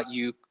whether or not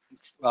you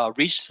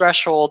reach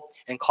threshold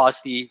and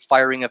cause the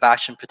firing of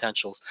action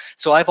potentials.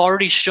 So I've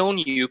already shown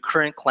you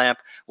current clamp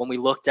when we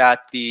looked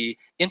at the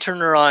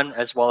interneuron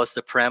as well as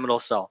the pyramidal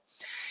cell.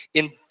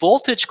 In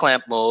voltage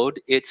clamp mode,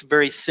 it's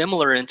very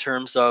similar in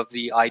terms of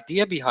the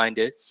idea behind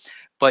it,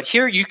 but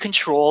here you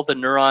control the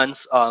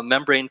neuron's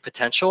membrane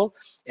potential,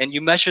 and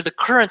you measure the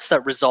currents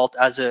that result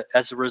as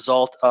a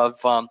result of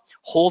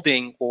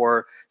holding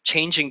or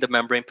changing the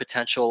membrane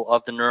potential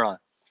of the neuron.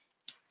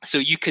 So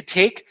you could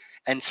take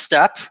and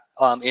step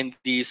in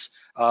these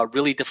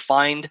really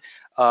defined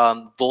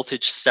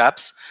voltage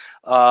steps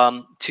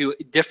to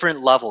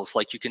different levels.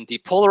 Like you can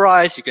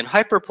depolarize, you can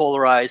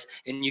hyperpolarize,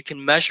 and you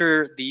can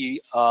measure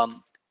the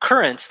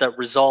currents that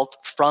result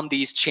from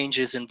these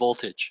changes in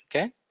voltage.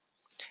 Okay,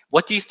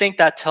 what do you think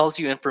that tells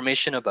you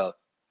information about?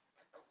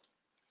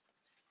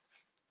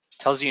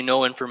 Tells you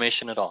no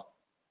information at all.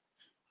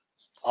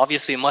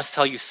 Obviously, it must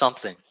tell you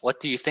something. What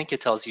do you think it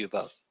tells you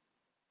about?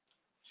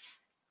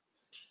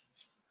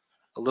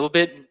 A little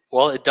bit.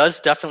 Well, it does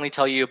definitely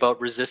tell you about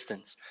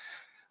resistance.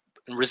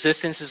 And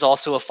resistance is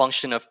also a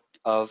function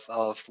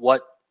of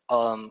what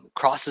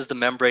crosses the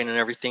membrane and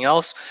everything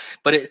else,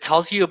 but it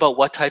tells you about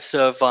what types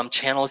of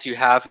channels you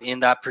have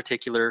in that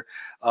particular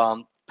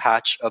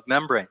patch of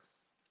membrane.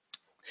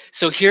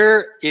 So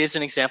here is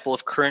an example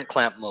of current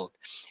clamp mode.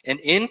 And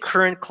in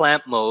current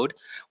clamp mode,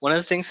 one of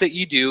the things that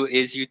you do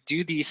is you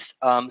do these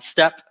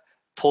step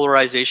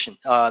polarization,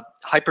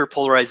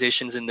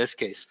 hyperpolarizations in this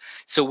case.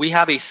 So we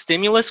have a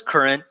stimulus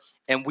current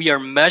and we are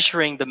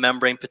measuring the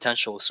membrane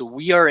potential. So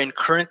we are in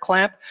current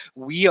clamp,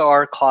 we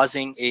are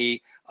causing a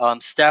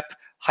step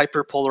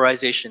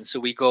hyperpolarization. So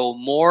we go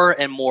more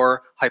and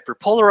more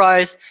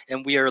hyperpolarized,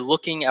 and we are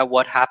looking at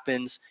what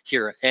happens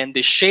here. And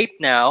the shape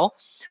now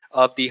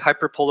of the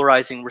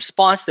hyperpolarizing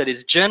response that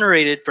is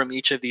generated from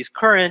each of these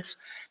currents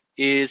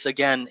is,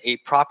 again, a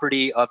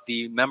property of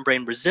the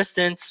membrane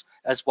resistance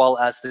as well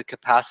as the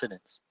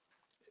capacitance.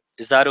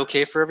 Is that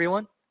okay for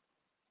everyone?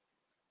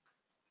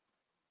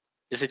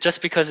 Is it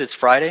just because it's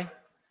Friday?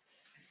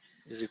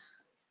 Is it?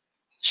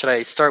 Should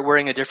I start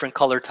wearing a different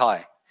color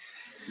tie?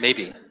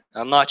 Maybe.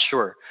 I'm not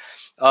sure.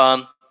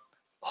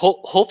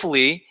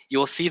 Hopefully,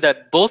 you'll see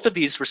that both of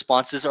these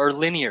responses are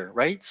linear,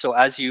 right? So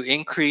as you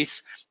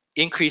increase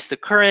the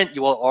current,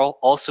 you will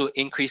also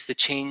increase the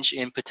change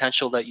in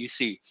potential that you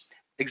see.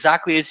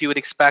 Exactly as you would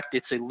expect,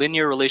 it's a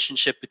linear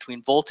relationship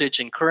between voltage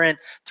and current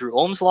through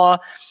Ohm's law.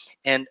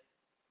 And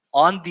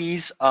on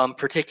these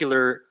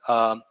particular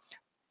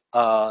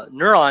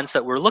neurons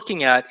that we're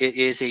looking at, it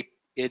is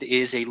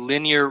a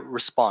linear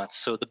response.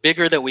 So the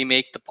bigger that we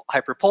make the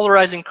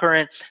hyperpolarizing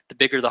current, the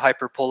bigger the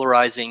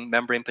hyperpolarizing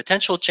membrane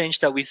potential change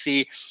that we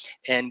see,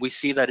 and we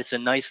see that it's a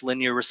nice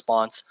linear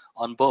response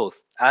on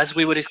both, as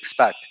we would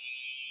expect.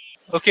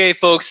 Okay,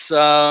 folks,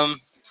 I'm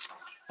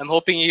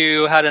hoping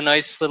you had a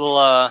nice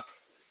little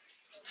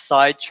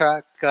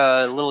sidetrack,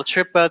 little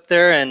trip out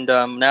there, and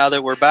now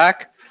that we're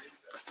back,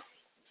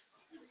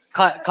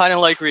 kind of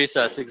like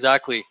recess,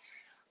 exactly.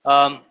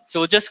 So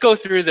we'll just go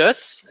through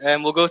this,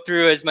 and we'll go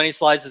through as many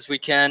slides as we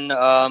can.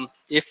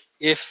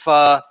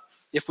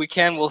 If we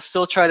can, we'll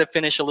still try to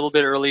finish a little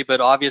bit early,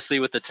 but obviously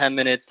with the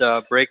 10-minute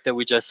break that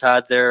we just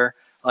had there,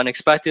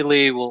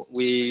 unexpectedly,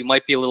 we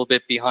might be a little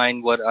bit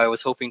behind what I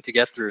was hoping to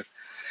get through.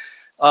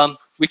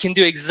 We can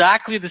do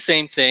exactly the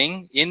same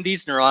thing in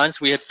these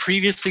neurons. We had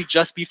previously,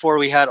 just before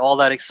we had all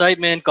that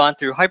excitement, gone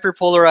through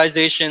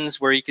hyperpolarizations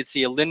where you could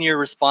see a linear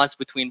response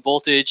between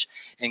voltage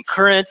and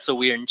current. So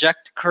we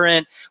inject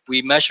current,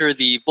 we measure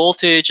the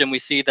voltage, and we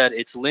see that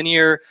it's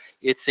linear.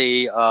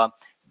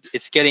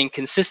 It's getting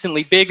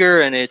consistently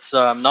bigger, and it's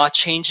not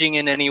changing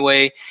in any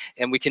way.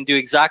 And we can do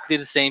exactly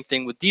the same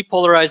thing with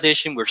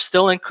depolarization. We're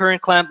still in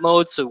current clamp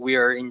mode, so we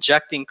are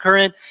injecting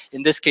current.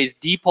 In this case,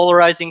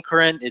 depolarizing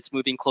current. It's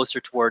moving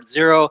closer towards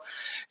zero.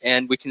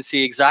 And we can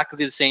see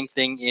exactly the same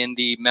thing in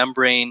the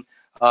membrane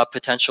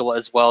potential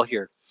as well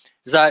here.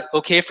 Is that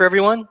okay for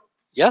everyone?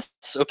 Yes?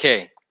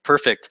 Okay,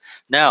 perfect.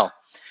 Now,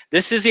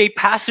 this is a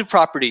passive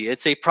property.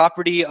 It's a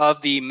property of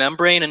the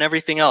membrane and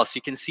everything else.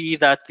 You can see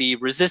that the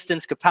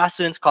resistance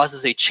capacitance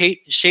causes a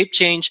shape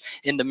change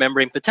in the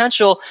membrane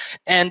potential.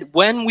 And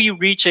when we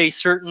reach a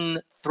certain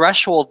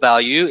threshold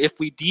value,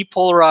 if we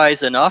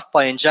depolarize enough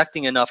by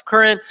injecting enough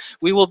current,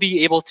 we will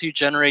be able to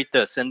generate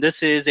this. And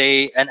this is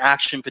an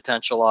action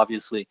potential,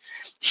 obviously.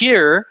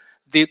 Here,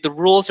 the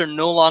rules are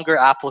no longer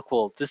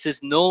applicable. This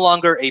is no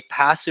longer a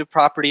passive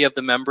property of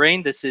the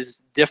membrane. This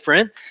is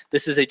different.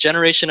 This is a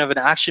generation of an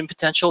action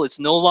potential. It's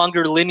no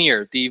longer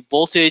linear. The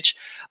voltage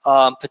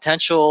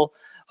potential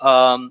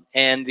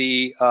and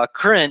the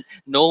current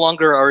no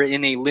longer are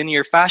in a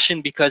linear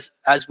fashion, because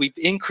as we've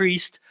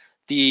increased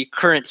the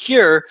current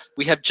here,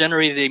 we have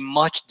generated a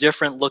much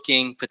different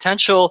looking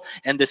potential,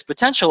 and this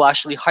potential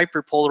actually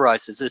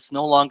hyperpolarizes. It's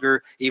no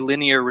longer a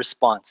linear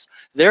response.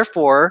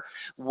 Therefore,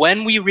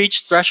 when we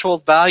reach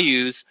threshold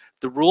values,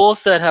 the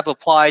rules that have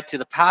applied to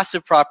the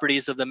passive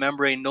properties of the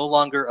membrane no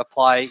longer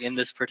apply in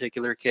this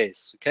particular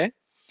case, okay?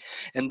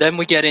 And then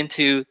we get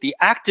into the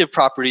active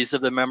properties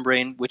of the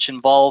membrane, which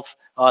involve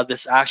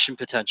this action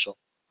potential.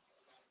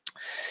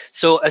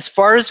 So as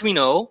far as we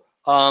know,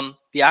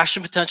 the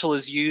action potential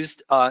is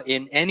used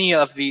in any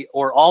of the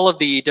or all of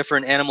the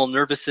different animal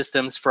nervous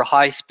systems for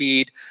high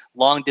speed,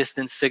 long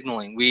distance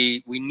signaling.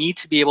 We need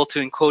to be able to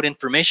encode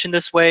information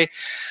this way.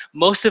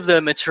 Most of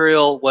the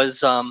material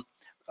was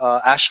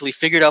actually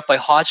figured out by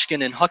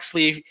Hodgkin and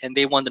Huxley, and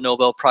they won the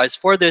Nobel Prize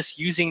for this,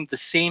 using the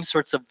same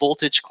sorts of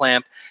voltage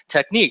clamp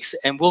techniques.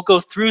 And we'll go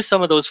through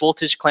some of those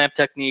voltage clamp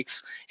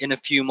techniques in a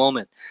few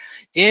moments.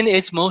 In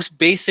its most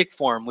basic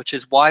form, which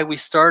is why we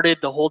started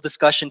the whole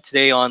discussion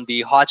today on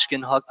the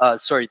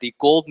the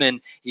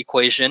Goldman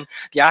equation,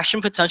 the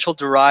action potential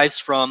derives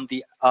from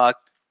the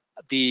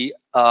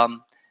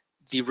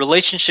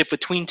relationship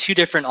between two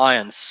different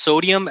ions,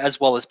 sodium as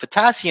well as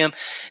potassium.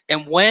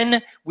 And when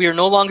we are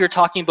no longer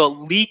talking about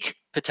leak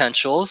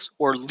potentials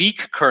or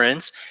leak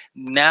currents,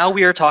 now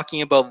we are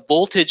talking about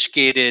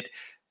voltage-gated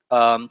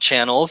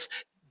channels.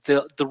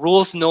 The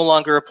rules no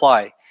longer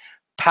apply.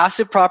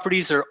 Passive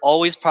properties are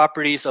always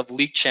properties of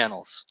leak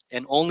channels,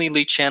 and only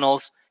leak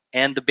channels,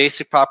 and the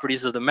basic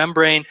properties of the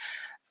membrane.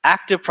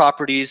 Active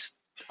properties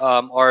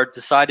are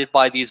decided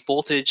by these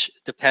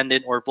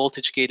voltage-dependent or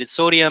voltage-gated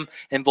sodium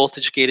and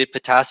voltage-gated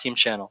potassium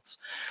channels.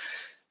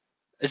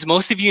 As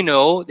most of you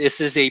know, this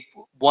is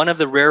one of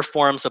the rare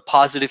forms of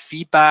positive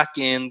feedback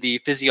in the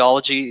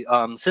physiology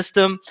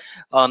system.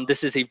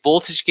 This is a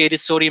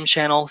voltage-gated sodium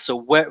channel. So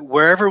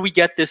wherever we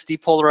get this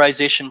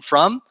depolarization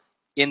from,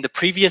 in the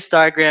previous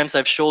diagrams,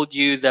 I've showed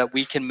you that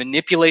we can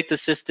manipulate the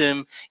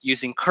system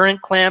using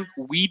current clamp.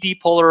 We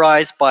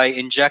depolarize by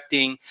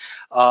injecting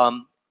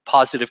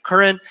positive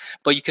current,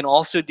 but you can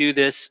also do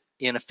this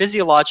in a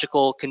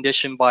physiological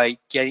condition by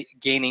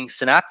gaining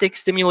synaptic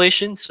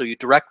stimulation. So you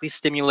directly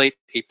stimulate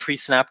a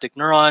presynaptic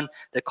neuron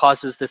that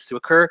causes this to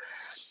occur.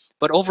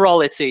 But overall,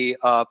 it's a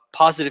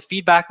positive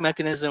feedback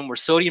mechanism where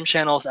sodium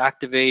channels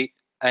activate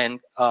and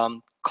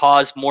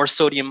cause more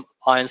sodium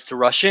ions to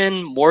rush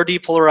in, more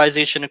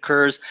depolarization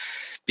occurs.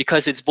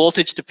 Because it's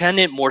voltage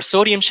dependent, more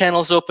sodium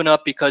channels open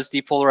up because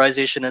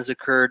depolarization has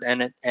occurred,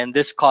 and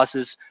this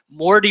causes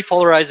more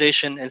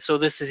depolarization, and so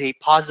this is a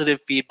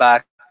positive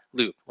feedback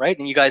loop, right?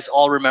 And you guys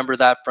all remember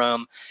that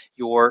from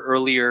your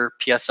earlier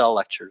PSL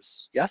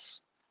lectures,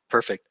 yes?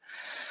 Perfect.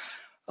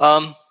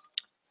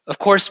 Of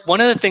course,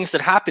 one of the things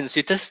that happens,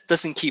 it just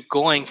doesn't keep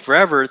going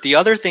forever. The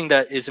other thing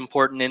that is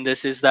important in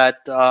this is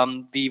that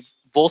the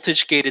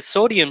voltage-gated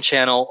sodium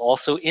channel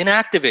also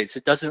inactivates.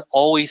 It doesn't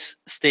always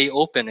stay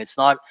open. It's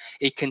not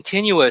a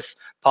continuous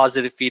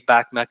positive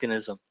feedback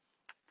mechanism.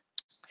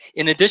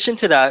 In addition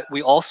to that,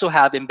 we also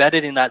have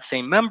embedded in that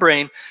same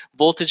membrane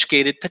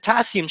voltage-gated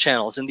potassium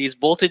channels, and these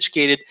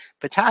voltage-gated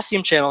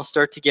potassium channels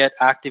start to get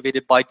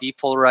activated by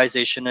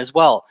depolarization as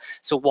well.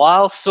 So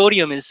while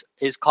sodium is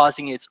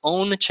causing its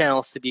own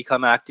channels to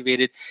become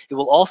activated, it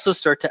will also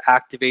start to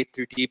activate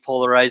through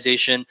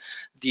depolarization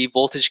the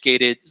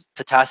voltage-gated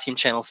potassium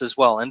channels as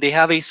well. And they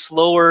have a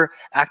slower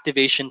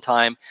activation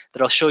time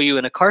that I'll show you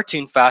in a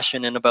cartoon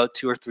fashion in about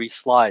 2 or 3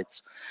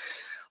 slides.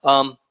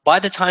 By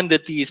the time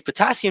that these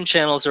potassium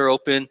channels are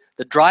open,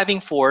 the driving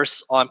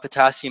force on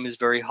potassium is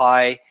very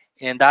high,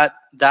 and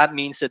that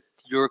means that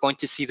you're going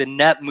to see the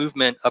net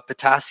movement of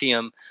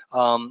potassium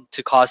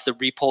to cause the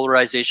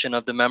repolarization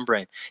of the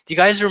membrane. Do you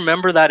guys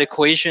remember that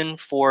equation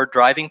for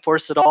driving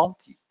force at all?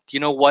 Do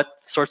you know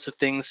what sorts of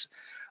things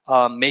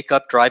make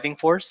up driving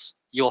force?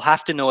 You'll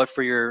have to know it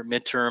for your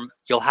midterm.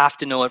 You'll have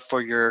to know it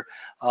for your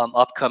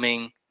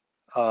upcoming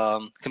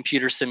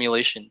computer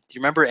simulation. Do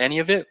you remember any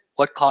of it?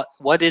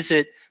 What is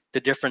it, the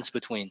difference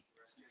between?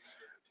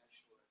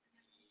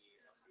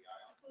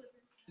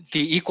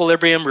 The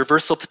equilibrium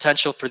reversal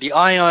potential for the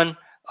ion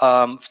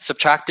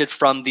subtracted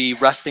from the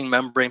resting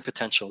membrane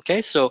potential.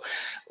 Okay, so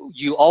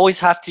you always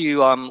have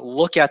to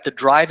look at the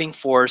driving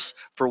force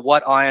for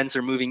what ions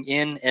are moving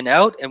in and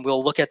out, and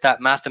we'll look at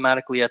that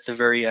mathematically at the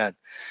very end.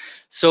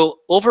 So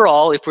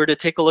overall, if we're to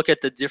take a look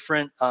at the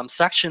different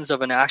sections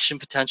of an action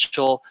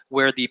potential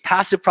where the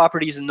passive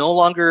properties no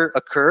longer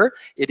occur,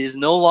 it is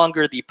no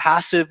longer the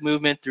passive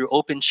movement through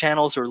open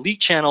channels or leak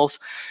channels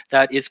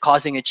that is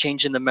causing a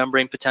change in the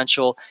membrane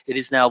potential. It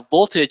is now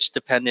voltage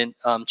dependent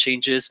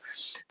changes.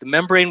 The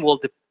membrane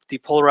will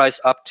depolarize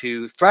up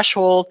to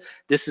threshold.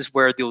 This is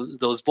where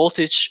those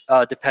voltage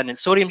dependent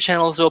sodium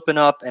channels open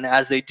up, and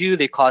as they do,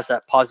 they cause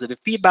that positive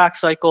feedback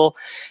cycle,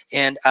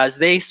 and as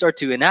they start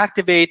to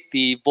inactivate,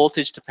 the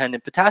voltage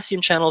dependent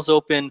potassium channels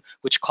open,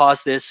 which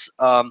cause this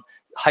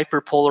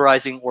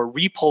hyperpolarizing or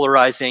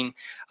repolarizing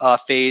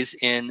phase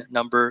in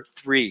number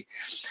 3.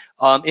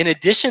 In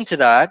addition to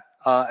that,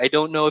 I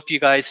don't know if you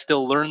guys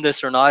still learn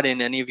this or not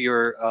in any of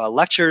your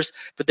lectures,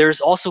 but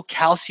there's also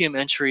calcium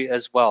entry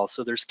as well.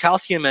 So there's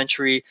calcium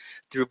entry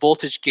through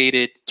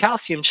voltage-gated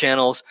calcium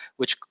channels,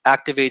 which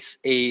activates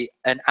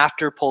an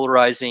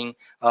after-polarizing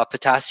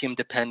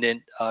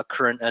potassium-dependent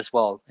current as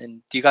well.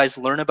 And do you guys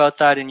learn about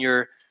that in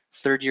your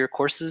third-year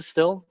courses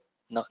still?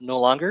 No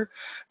longer?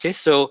 Okay,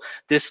 so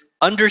this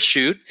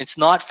undershoot, it's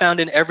not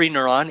found in every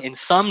neuron. In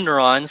some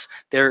neurons,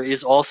 there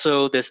is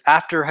also this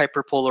after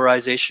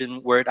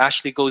hyperpolarization where it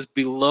actually goes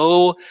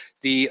below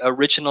the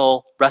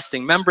original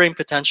resting membrane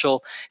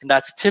potential, and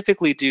that's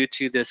typically due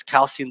to this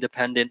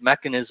calcium-dependent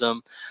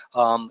mechanism,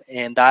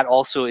 and that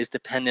also is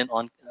dependent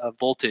on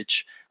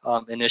voltage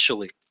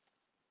initially.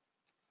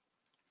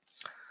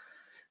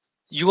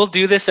 You will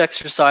do this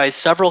exercise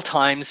several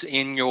times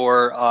in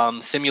your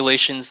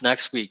simulations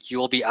next week. You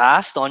will be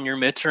asked on your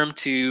midterm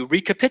to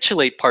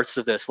recapitulate parts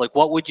of this, like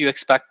what would you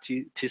expect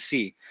to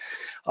see,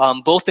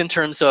 both in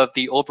terms of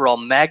the overall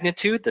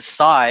magnitude, the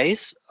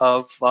size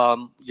of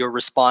your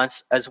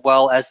response, as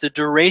well as the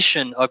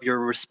duration of your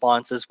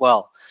response as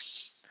well.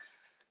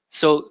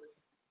 So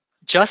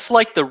just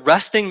like the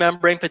resting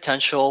membrane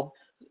potential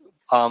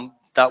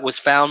that was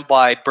found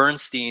by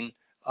Bernstein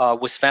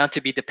was found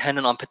to be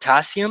dependent on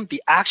potassium,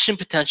 the action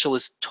potential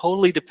is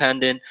totally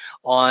dependent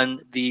on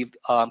the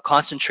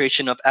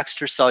concentration of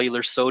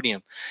extracellular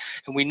sodium.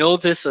 And we know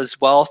this as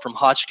well from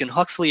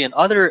Hodgkin-Huxley and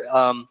other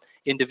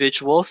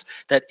individuals,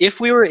 that if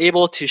we were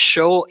able to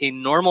show a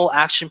normal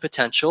action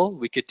potential,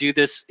 we could do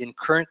this in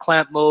current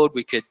clamp mode,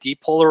 we could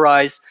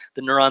depolarize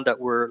the neuron that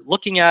we're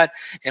looking at,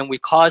 and we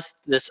caused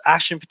this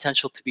action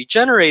potential to be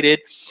generated.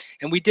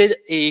 And we did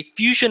a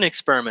fusion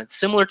experiment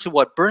similar to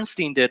what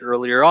Bernstein did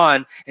earlier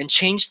on and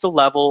changed the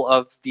level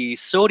of the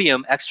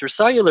sodium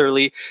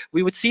extracellularly.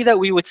 We would see that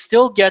we would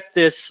still get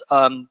this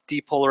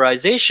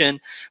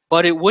depolarization,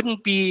 but it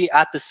wouldn't be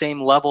at the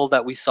same level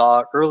that we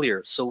saw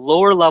earlier. So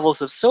lower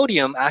levels of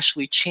sodium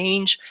actually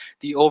change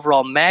the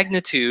overall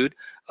magnitude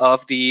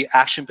of the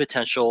action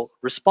potential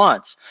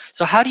response.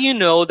 So how do you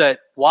know that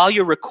while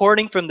you're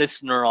recording from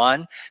this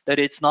neuron that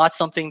it's not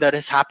something that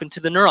has happened to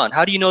the neuron?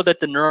 How do you know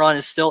that the neuron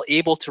is still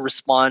able to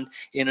respond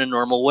in a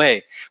normal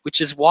way? Which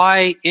is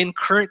why in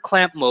current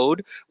clamp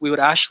mode, we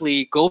would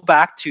actually go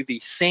back to the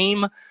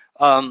same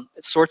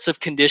sorts of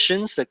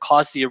conditions that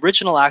cause the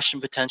original action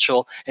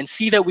potential and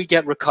see that we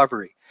get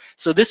recovery.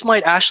 So this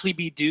might actually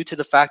be due to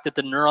the fact that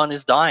the neuron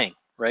is dying,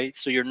 right?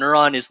 So your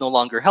neuron is no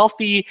longer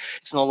healthy,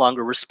 it's no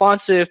longer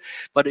responsive,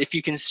 but if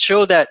you can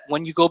show that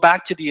when you go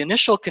back to the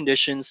initial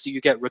conditions,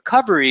 you get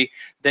recovery,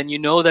 then you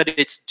know that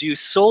it's due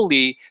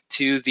solely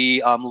to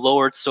the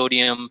lowered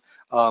sodium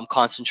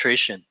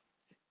concentration.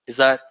 Is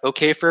that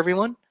okay for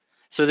everyone?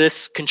 So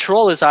this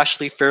control is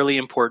actually fairly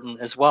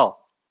important as well.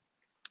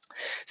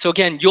 So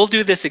again, you'll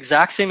do this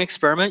exact same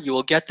experiment. You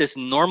will get this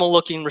normal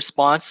looking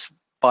response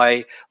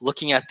by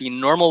looking at the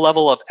normal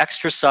level of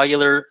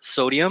extracellular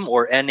sodium,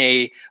 or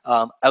Na,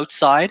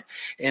 outside.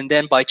 And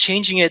then by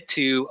changing it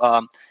to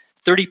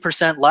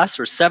 30% less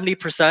or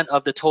 70%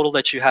 of the total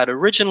that you had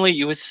originally,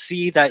 you would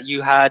see that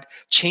you had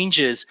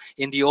changes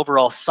in the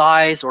overall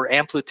size or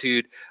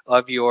amplitude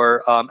of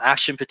your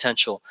action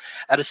potential.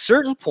 At a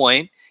certain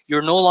point,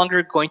 you're no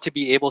longer going to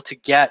be able to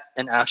get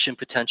an action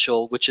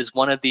potential, which is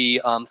one of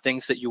the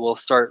things that you will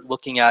start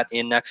looking at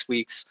in next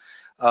week's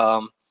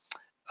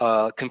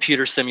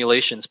computer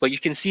simulations. But you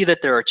can see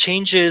that there are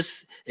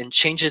changes in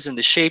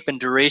the shape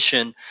and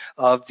duration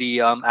of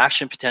the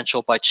action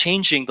potential by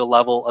changing the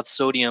level of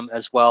sodium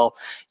as well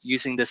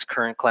using this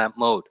current clamp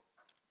mode.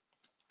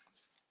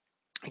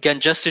 Again,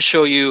 just to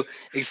show you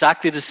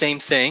exactly the same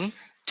thing,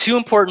 two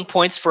important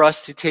points for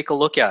us to take a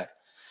look at.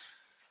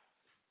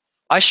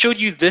 I showed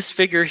you this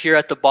figure here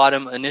at the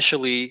bottom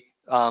initially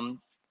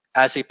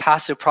as a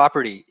passive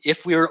property.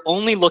 If we were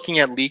only looking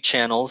at lead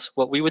channels,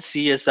 what we would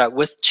see is that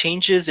with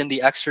changes in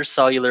the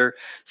extracellular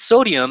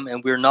sodium,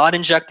 and we're not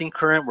injecting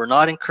current, we're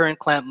not in current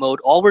clamp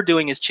mode, all we're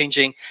doing is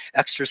changing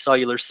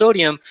extracellular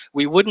sodium,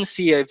 we wouldn't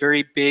see a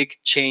very big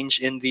change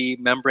in the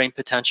membrane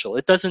potential.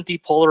 It doesn't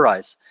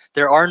depolarize.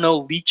 There are no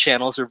lead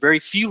channels, or very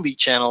few lead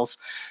channels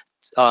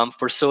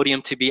for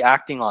sodium to be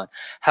acting on.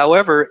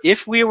 However,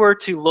 if we were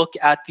to look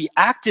at the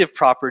active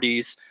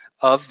properties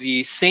of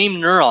the same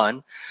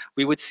neuron,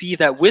 we would see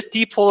that with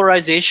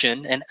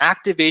depolarization and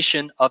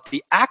activation of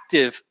the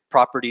active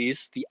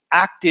properties, the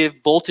active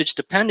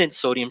voltage-dependent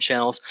sodium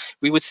channels,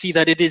 we would see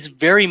that it is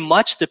very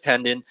much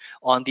dependent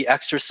on the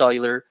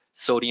extracellular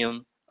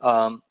sodium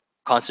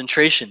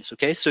concentrations.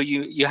 Okay, so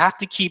you have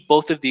to keep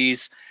both of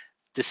these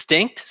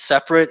distinct,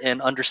 separate,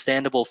 and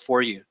understandable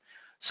for you.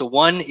 So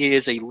one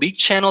is a leak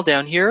channel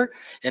down here,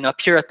 and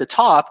up here at the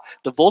top,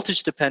 the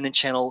voltage-dependent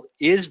channel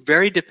is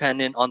very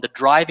dependent on the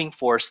driving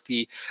force,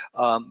 the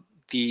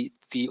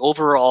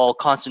overall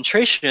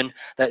concentration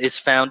that is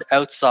found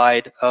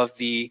outside of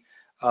the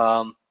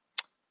neuron.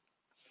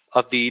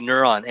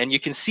 And you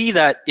can see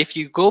that if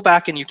you go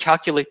back and you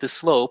calculate the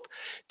slope,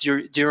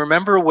 do you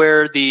remember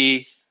where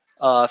the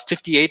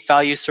 58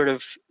 value sort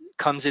of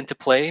comes into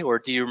play, or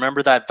do you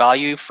remember that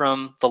value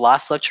from the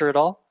last lecture at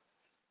all?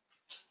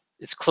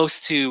 It's close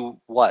to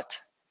what?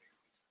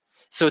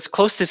 So it's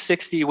close to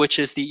 60, which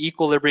is the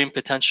equilibrium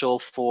potential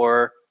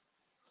for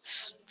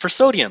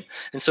sodium.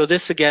 And so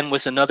this again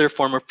was another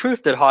form of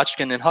proof that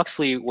Hodgkin and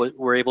Huxley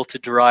were able to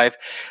derive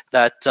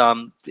that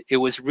it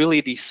was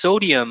really the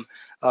sodium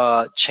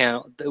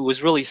channel, it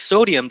was really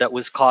sodium that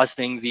was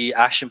causing the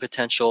action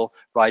potential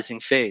rising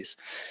phase.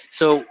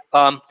 So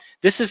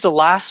this is the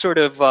last sort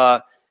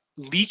of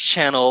leak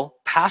channel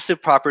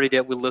passive property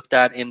that we looked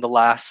at in the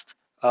last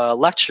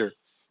lecture.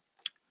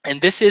 And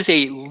this is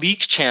a leak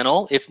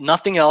channel. If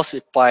nothing else,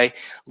 if by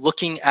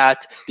looking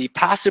at the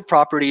passive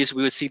properties,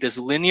 we would see this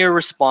linear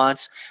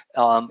response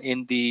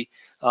in the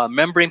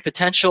membrane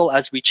potential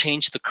as we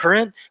change the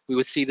current. We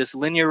would see this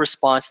linear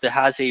response that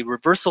has a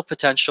reversal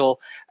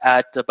potential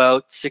at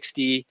about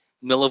 60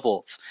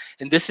 millivolts.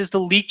 And this is the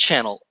leak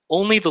channel,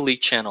 only the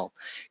leak channel.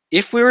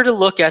 If we were to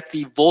look at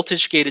the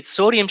voltage-gated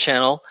sodium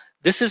channel,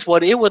 this is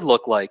what it would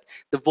look like.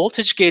 The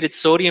voltage-gated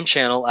sodium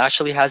channel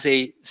actually has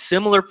a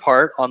similar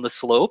part on the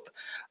slope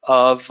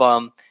of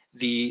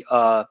the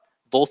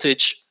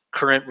voltage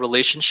current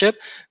relationship,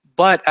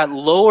 but at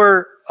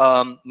lower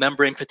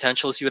membrane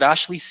potentials, you would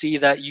actually see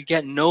that you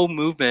get no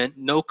movement,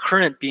 no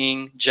current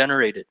being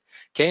generated.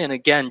 Okay, and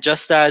again,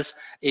 just as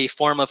a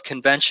form of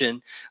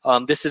convention,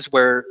 this is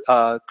where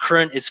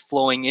current is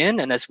flowing in,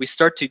 and as we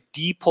start to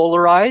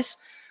depolarize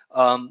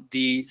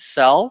the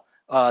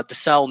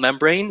cell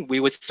membrane, we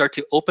would start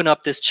to open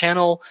up this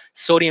channel,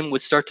 sodium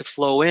would start to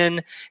flow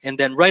in, and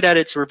then right at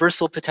its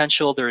reversal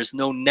potential, there is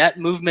no net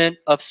movement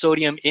of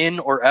sodium in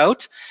or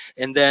out.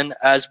 And then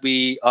as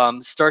we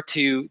start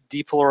to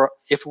depolarize,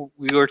 if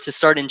we were to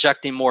start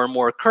injecting more and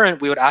more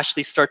current, we would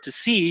actually start to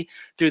see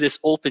through this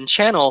open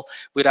channel,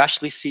 we'd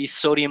actually see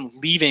sodium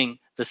leaving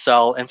the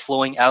cell and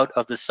flowing out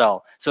of the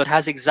cell. So it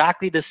has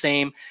exactly the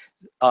same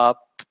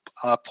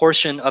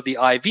portion of the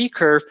IV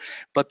curve,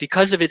 but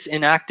because of its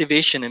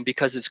inactivation and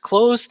because it's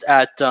closed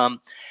at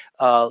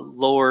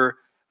lower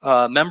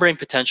membrane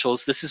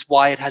potentials, this is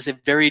why it has a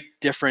very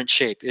different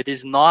shape. It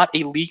is not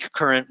a leak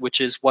current, which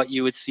is what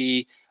you would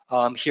see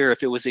here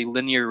if it was a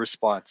linear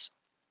response.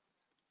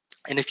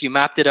 And if you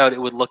mapped it out,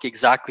 it would look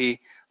exactly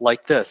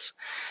like this.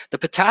 The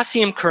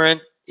potassium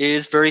current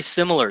is very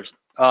similar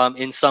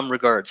in some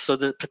regards. So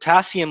the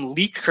potassium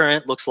leak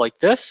current looks like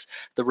this.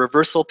 The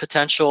reversal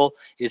potential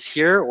is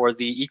here, or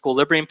the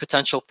equilibrium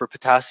potential for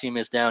potassium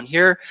is down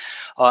here.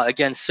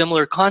 Again,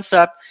 similar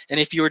concept. And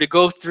if you were to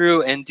go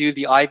through and do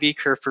the IV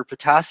curve for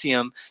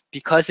potassium,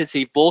 because it's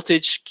a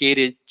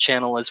voltage-gated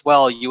channel as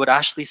well, you would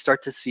actually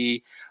start to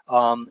see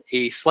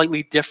a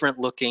slightly different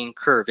looking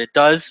curve. It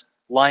does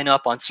line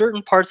up on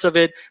certain parts of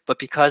it, but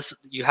because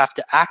you have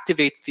to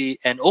activate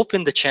and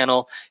open the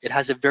channel, it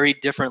has a very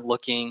different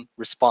looking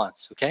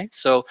response. Okay,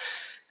 so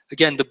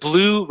again, the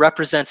blue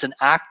represents an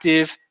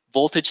active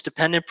voltage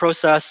dependent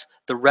process.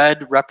 The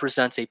red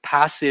represents a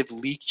passive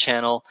leak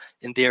channel,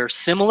 and they're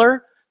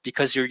similar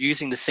because you're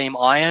using the same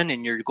ion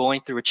and you're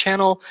going through a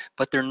channel,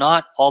 but they're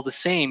not all the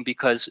same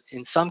because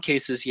in some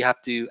cases you have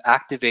to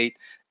activate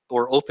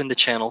or open the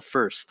channel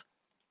first.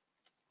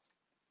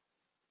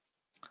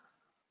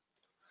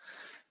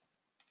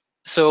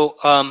 So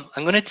I'm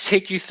going to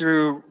take you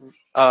through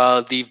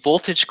the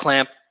voltage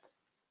clamp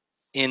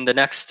in the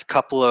next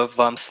couple of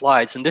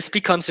slides. And this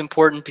becomes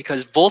important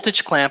because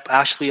voltage clamp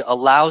actually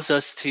allows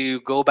us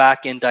to go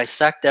back and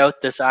dissect out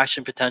this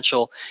action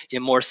potential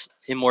in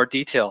more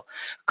detail.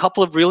 A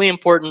couple of really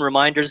important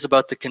reminders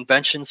about the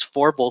conventions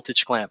for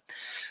voltage clamp.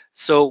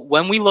 So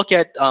when we look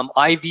at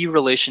IV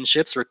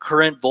relationships or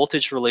current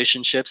voltage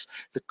relationships,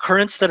 the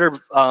currents that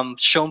are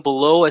shown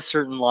below a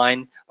certain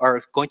line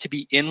are going to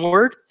be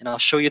inward, and I'll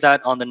show you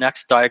that on the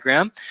next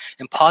diagram.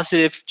 And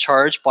positive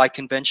charge by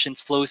convention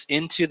flows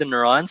into the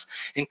neurons,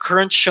 and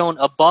currents shown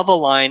above a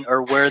line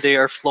are where they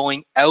are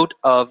flowing out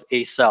of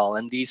a cell,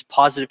 and these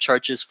positive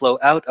charges flow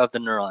out of the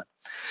neuron.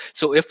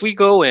 So if we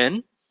go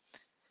in,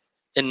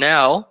 and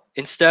now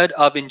instead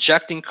of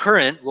injecting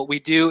current, what we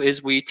do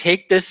is we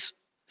take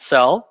this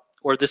cell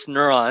or this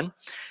neuron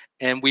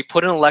and we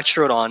put an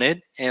electrode on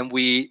it and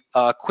we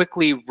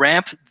quickly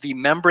ramp the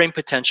membrane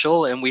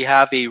potential, and we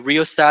have a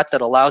rheostat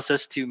that allows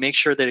us to make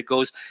sure that it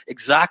goes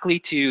exactly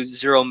to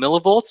 0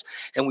 millivolts,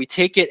 and we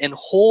take it and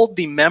hold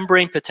the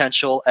membrane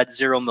potential at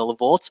 0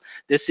 millivolts.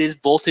 This is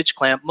voltage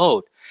clamp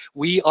mode.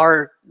 We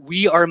are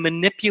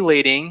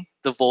manipulating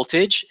the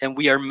voltage and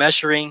we are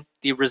measuring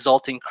the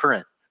resulting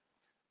current.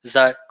 Is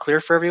that clear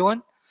for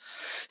everyone?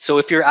 So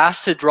if you're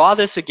asked to draw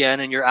this again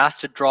and you're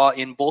asked to draw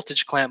in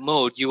voltage clamp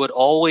mode, you would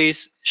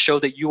always show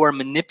that you are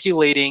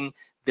manipulating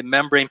the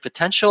membrane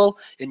potential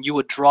and you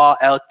would draw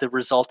out the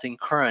resulting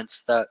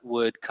currents that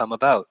would come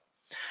about.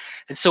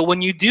 And so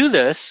when you do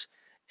this,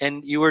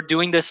 and you are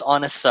doing this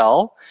on a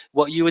cell,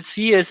 what you would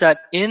see is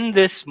that in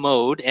this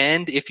mode,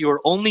 and if you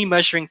are only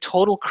measuring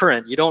total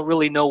current, you don't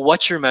really know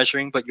what you're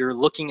measuring, but you're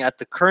looking at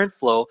the current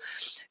flow,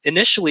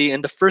 initially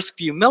in the first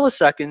few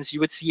milliseconds, you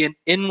would see an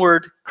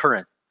inward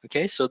current.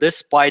 Okay, so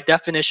this by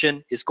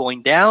definition is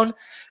going down,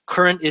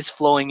 current is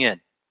flowing in.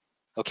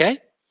 Okay,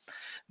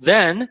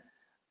 then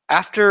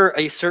After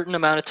a certain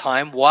amount of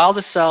time, while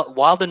the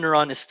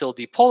neuron is still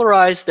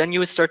depolarized, then you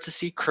would start to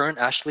see current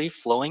actually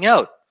flowing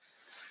out.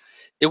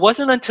 It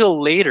wasn't until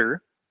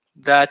later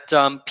that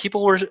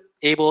people were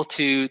able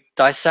to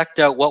dissect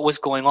out what was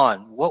going on.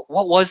 What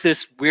was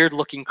this weird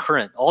looking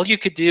current? All you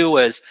could do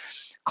was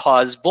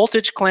cause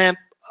voltage clamp,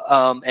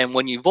 and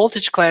when you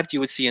voltage clamped, you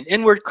would see an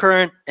inward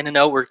current and an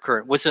outward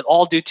current. Was it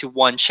all due to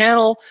one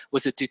channel?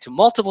 Was it due to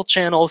multiple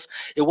channels?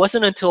 It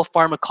wasn't until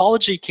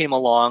pharmacology came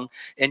along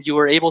and you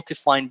were able to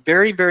find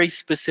very, very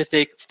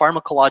specific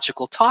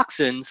pharmacological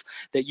toxins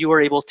that you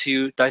were able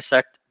to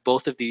dissect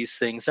both of these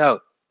things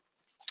out.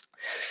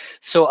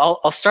 So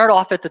I'll start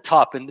off at the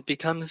top, and it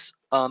becomes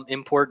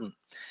important.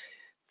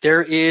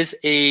 There is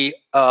a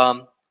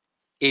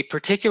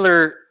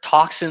particular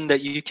toxin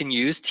that you can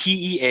use,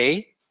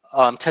 TEA,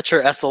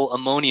 tetraethyl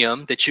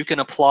ammonium, that you can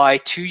apply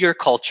to your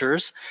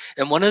cultures.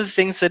 And one of the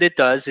things that it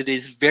does, it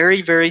is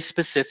very, very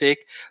specific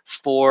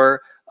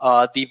for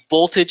the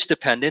voltage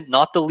dependent,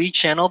 not the lead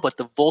channel, but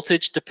the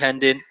voltage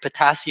dependent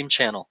potassium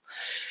channel.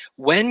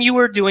 When you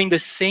are doing the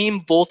same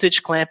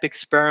voltage clamp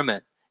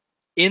experiment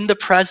in the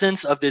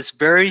presence of this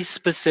very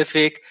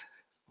specific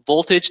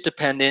voltage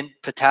dependent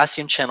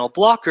potassium channel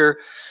blocker,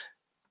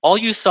 all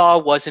you saw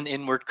was an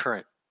inward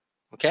current.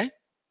 Okay?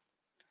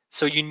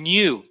 So you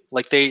knew,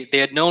 like they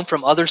had known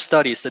from other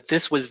studies, that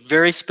this was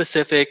very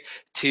specific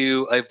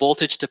to a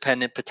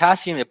voltage-dependent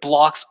potassium. It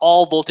blocks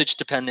all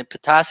voltage-dependent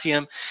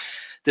potassium.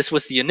 This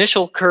was the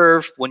initial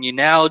curve. When you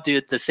now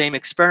did the same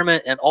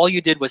experiment and all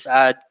you did was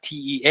add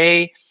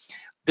TEA,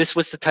 this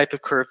was the type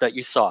of curve that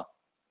you saw.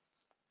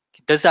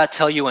 Does that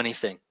tell you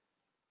anything?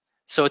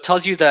 So it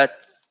tells you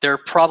that there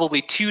are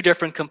probably two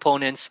different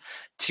components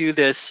to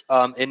this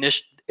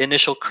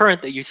initial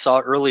current that you saw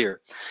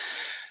earlier.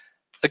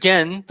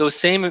 Again, those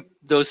same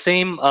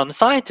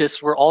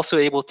scientists were also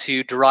able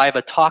to derive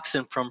a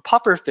toxin from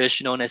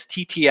pufferfish known as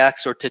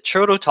TTX, or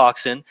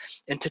tetrodotoxin.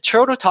 And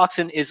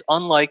tetrodotoxin is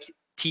unlike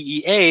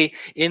TEA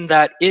in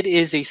that it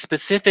is a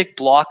specific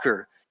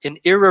blocker, an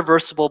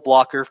irreversible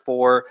blocker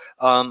for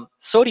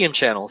sodium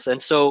channels. And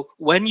so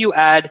when you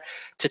add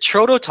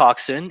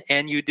tetrodotoxin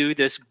and you do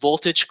this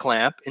voltage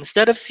clamp,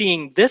 instead of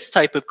seeing this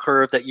type of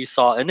curve that you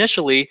saw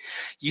initially,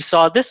 you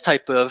saw this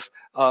type of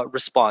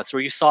response, or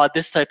you saw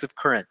this type of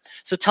current.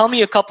 So tell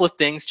me a couple of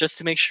things just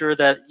to make sure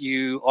that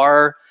you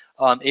are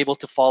able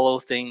to follow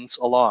things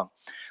along.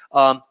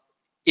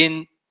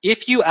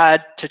 If you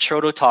add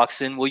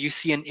tetrodotoxin, will you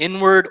see an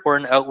inward or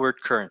an outward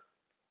current?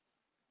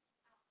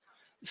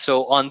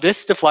 So on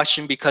this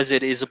deflection, because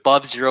it is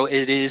above zero,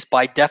 it is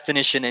by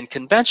definition and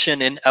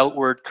convention an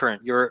outward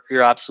current. You're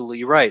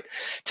absolutely right.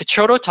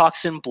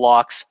 Tetrodotoxin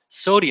blocks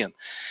sodium.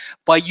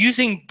 By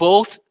using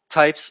both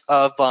types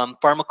of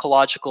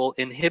pharmacological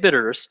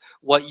inhibitors,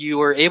 what you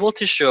were able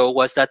to show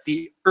was that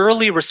the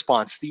early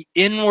response, the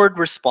inward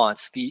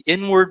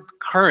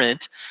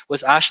current,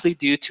 was actually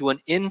due to an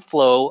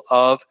inflow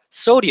of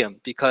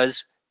sodium,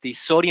 because the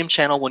sodium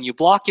channel, when you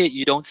block it,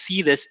 you don't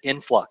see this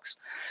influx.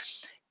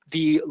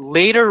 The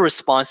later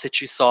response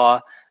that you saw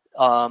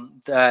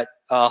that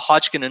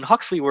Hodgkin and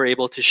Huxley were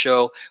able to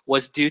show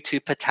was due to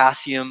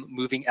potassium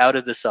moving out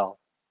of the cell.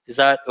 Is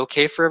that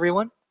okay for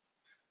everyone?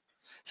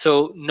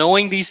 So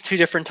knowing these two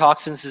different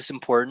toxins is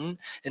important,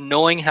 and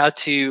knowing how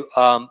to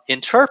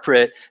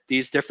interpret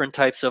these different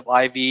types of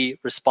IV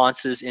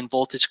responses in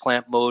voltage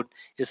clamp mode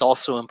is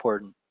also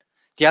important.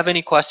 Do you have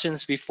any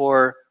questions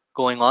before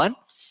going on?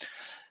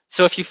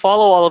 So if you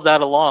follow all of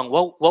that along,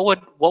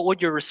 what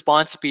would your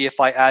response be if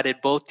I added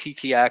both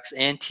TTX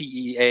and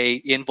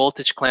TEA in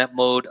voltage clamp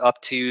mode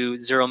up to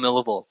 0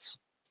 millivolts?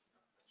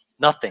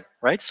 Nothing,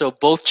 right? So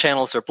both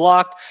channels are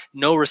blocked,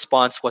 no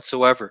response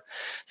whatsoever.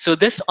 So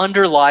this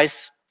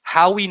underlies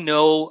how we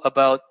know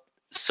about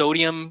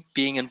sodium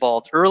being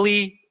involved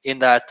early in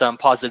that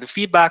positive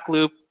feedback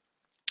loop,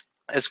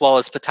 as well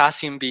as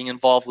potassium being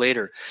involved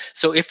later.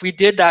 So if we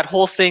did that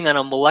whole thing on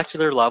a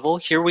molecular level,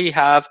 here we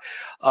have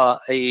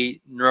a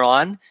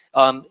neuron,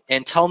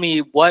 and tell me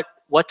what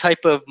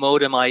type of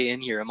mode am I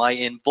in here? Am I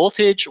in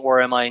voltage or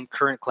am I in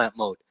current clamp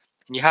mode?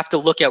 And you have to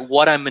look at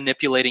what I'm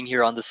manipulating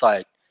here on the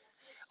side.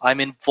 I'm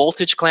in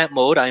voltage clamp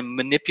mode. I'm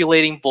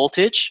manipulating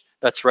voltage.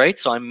 That's right.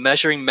 So I'm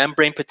measuring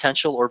membrane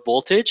potential or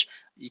voltage.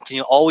 You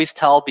can always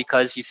tell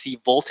because you see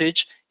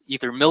voltage,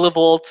 either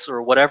millivolts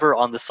or whatever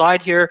on the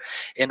side here,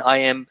 and I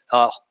am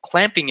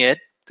clamping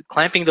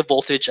the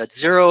voltage at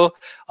 0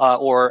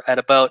 or at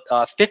about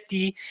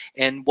 50,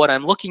 and what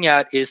I'm looking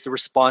at is the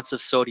response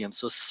of sodium.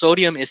 So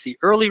sodium is the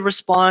early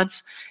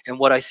response, and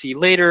what I see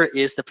later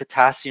is the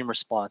potassium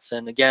response.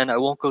 And again, I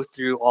won't go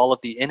through all of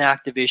the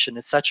inactivation,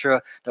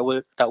 etc.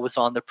 that was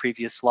on the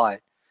previous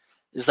slide.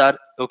 Is that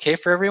okay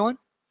for everyone?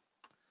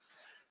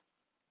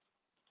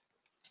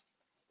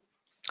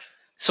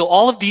 So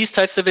all of these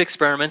types of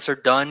experiments are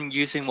done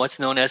using what's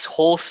known as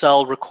whole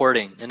cell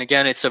recording. And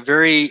again, it's a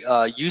very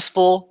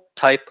useful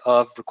type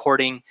of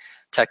recording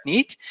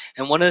technique.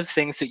 And one of the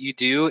things that you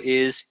do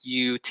is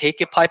you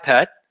take a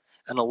pipette,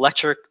 an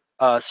electric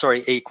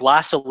a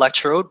glass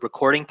electrode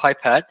recording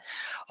pipette,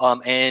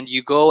 and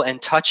you go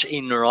and touch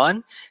a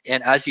neuron,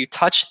 and as you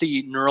touch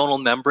the neuronal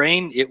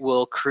membrane, it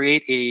will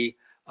create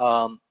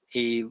um,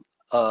 a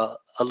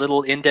a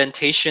little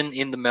indentation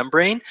in the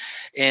membrane,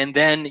 and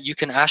then you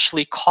can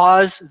actually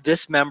cause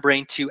this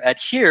membrane to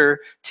adhere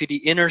to the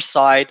inner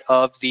side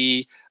of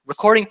the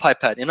recording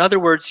pipette. In other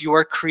words, you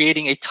are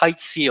creating a tight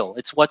seal.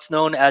 It's what's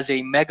known as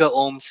a mega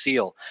ohm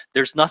seal.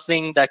 There's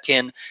nothing that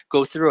can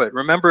go through it.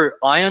 Remember,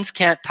 ions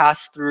can't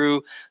pass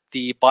through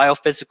the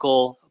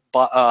biophysical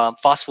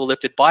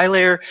phospholipid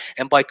bilayer,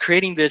 and by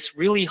creating this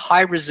really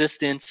high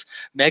resistance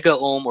mega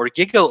ohm or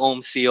giga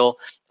ohm seal,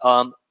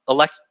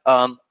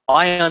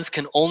 ions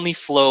can only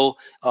flow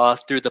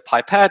through the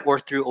pipette or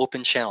through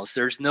open channels.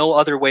 There's no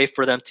other way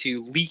for them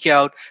to leak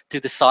out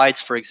through the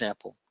sides, for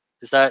example.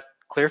 Is that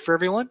clear for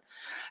everyone?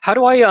 How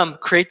do I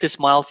create this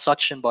mild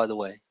suction, by the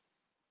way?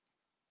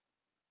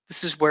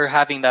 This is where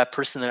having that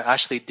person that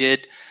actually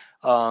did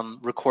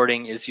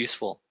recording is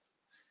useful.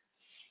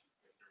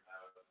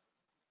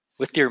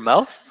 With your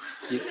mouth?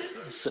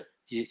 So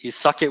you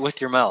suck it with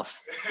your mouth.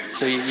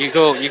 So you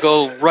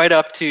go right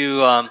up to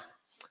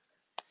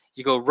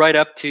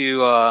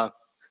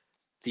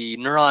the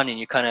neuron, and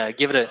you kind of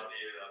give it a,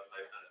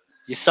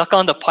 you suck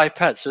on the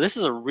pipette. So this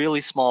is a really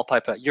small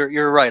pipette.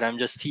 You're right. I'm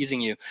just teasing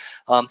you.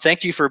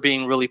 Thank you for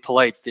being really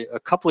polite. A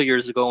couple of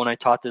years ago when I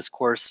taught this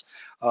course,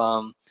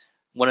 one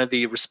of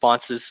the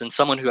responses, and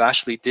someone who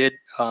actually did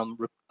a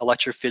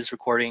lecture phys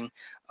recording,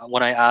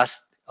 when I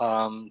asked,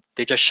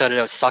 they just shut it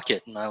out, suck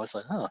it. And I was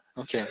like, oh,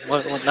 okay,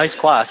 what nice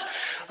class.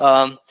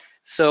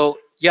 So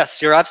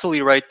yes, you're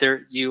absolutely right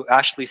there. You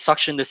actually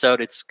suction this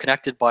out. It's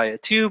connected by a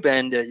tube,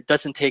 and it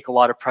doesn't take a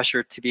lot of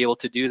pressure to be able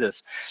to do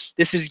this.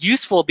 This is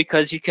useful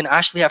because you can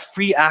actually have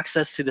free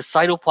access to the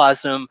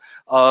cytoplasm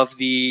of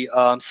the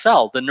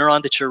cell, the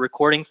neuron that you're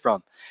recording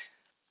from.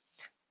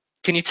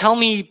 Can you tell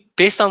me,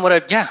 based on what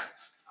I've, yeah.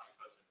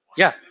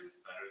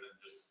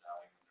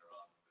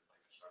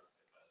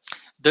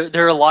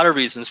 There are a lot of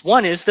reasons.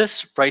 One is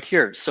this right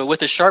here. So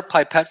with a sharp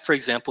pipette, for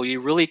example,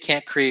 you really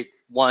can't create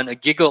a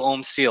giga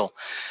ohm seal.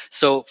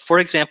 So for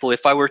example,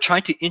 if I were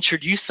trying to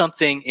introduce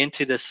something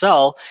into the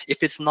cell,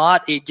 if it's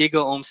not a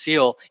giga ohm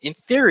seal, in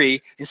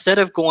theory, instead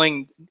of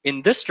going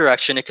in this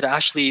direction, it could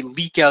actually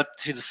leak out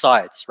to the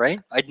sides,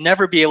 right? I'd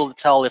never be able to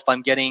tell if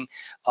I'm getting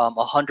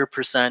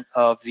 100%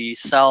 of the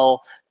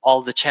cell,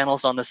 all the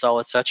channels on the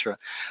cell, etc.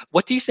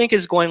 What do you think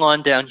is going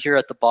on down here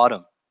at the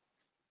bottom,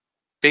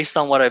 based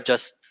on what I've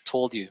just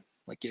told you?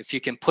 Like if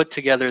you can put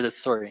together the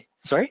story.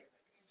 Sorry?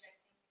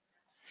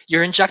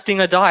 You're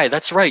injecting a dye.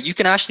 That's right. You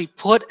can actually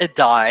put a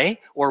dye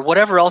or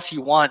whatever else you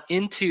want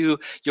into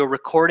your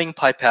recording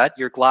pipette,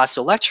 your glass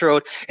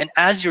electrode, and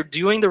as you're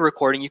doing the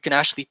recording, you can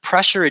actually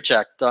pressure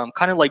eject,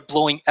 kind of like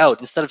blowing out.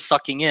 Instead of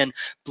sucking in,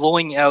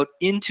 blowing out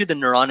into the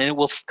neuron, and it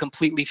will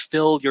completely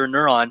fill your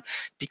neuron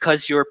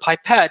because your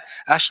pipette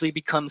actually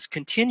becomes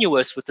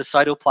continuous with the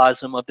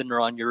cytoplasm of the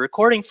neuron you're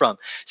recording from.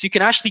 So you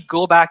can actually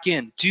go back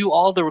in, do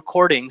all the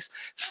recordings,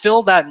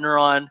 fill that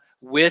neuron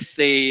with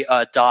a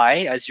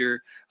dye, as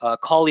your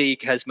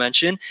colleague has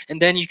mentioned,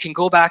 and then you can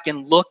go back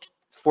and look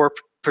for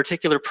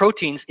particular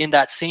proteins in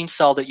that same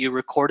cell that you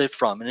recorded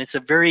from. And it's a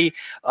very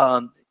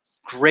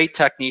great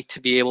technique to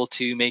be able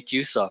to make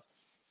use of.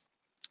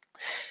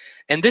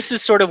 And this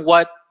is sort of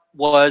what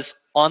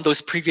was on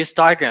those previous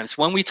diagrams.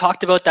 When we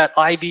talked about that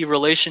IV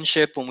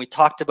relationship, when we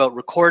talked about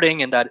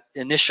recording and that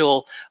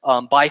initial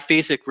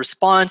biphasic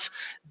response,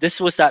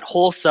 this was that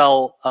whole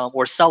cell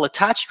or cell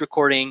attached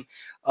recording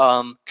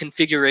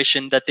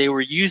configuration that they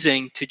were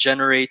using to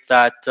generate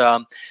that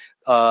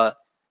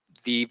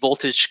the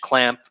voltage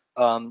clamp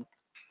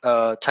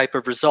type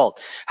of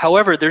result.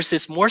 However, there's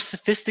this more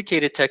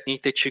sophisticated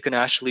technique that you can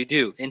actually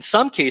do. In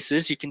some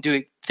cases, you can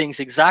do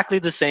things exactly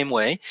the same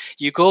way.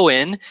 You go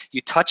in,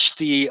 you touch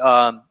the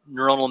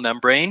neuronal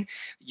membrane,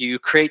 you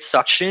create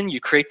suction,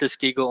 you create this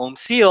giga ohm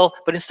seal,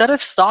 but instead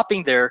of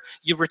stopping there,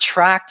 you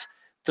retract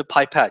the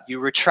pipette, you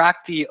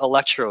retract the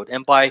electrode,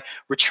 and by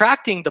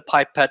retracting the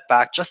pipette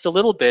back just a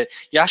little bit,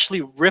 you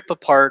actually rip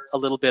apart a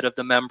little bit of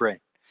the membrane,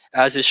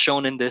 as is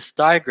shown in this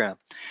diagram.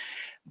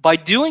 By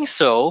doing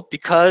so,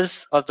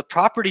 because of the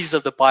properties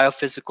of the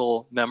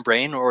biophysical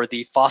membrane or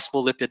the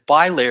phospholipid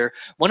bilayer,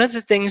 one of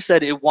the things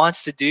that it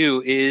wants to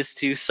do is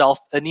to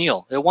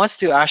self-anneal. It wants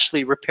to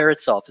actually repair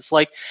itself. It's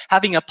like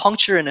having a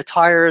puncture in a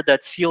tire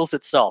that seals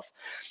itself.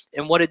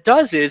 And what it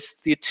does is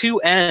the two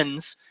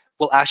ends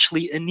will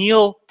actually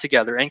anneal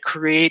together and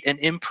create an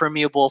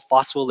impermeable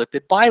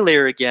phospholipid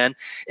bilayer again.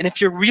 And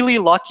if you're really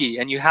lucky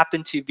and you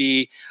happen to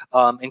be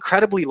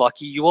incredibly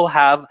lucky, you will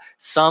have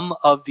some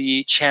of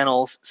the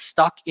channels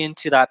stuck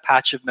into that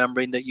patch of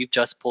membrane that you've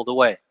just pulled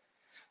away.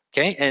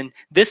 Okay, and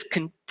this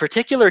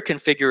particular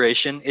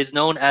configuration is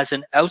known as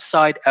an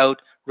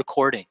outside-out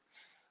recording.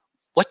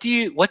 What do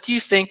you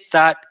think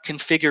that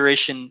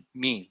configuration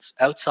means?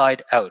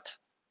 Outside out.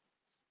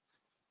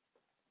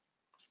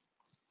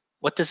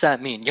 What does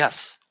that mean?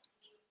 Yes.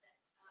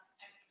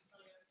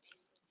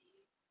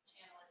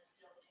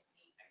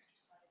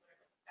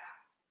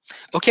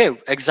 Okay,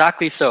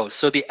 exactly so.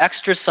 So the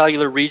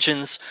extracellular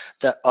regions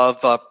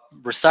of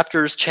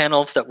receptors,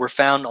 channels that were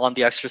found on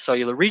the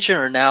extracellular region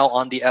are now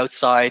on the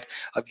outside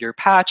of your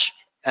patch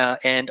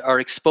and are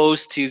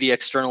exposed to the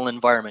external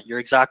environment. You're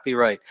exactly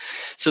right.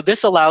 So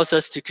this allows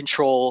us to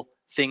control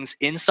things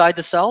inside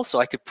the cell. So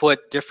I could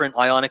put different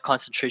ionic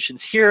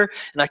concentrations here,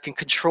 and I can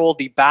control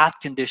the bath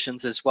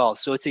conditions as well.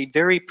 So it's a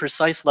very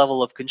precise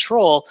level of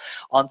control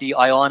on the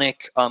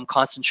ionic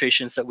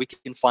concentrations that we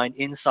can find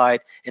inside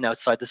and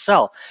outside the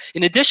cell.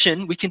 In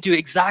addition, we can do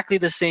exactly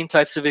the same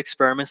types of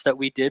experiments that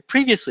we did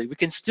previously. We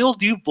can still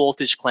do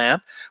voltage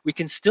clamp. We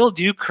can still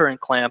do current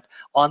clamp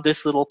on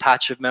this little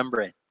patch of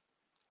membrane.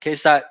 Okay,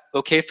 is that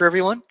okay for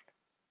everyone?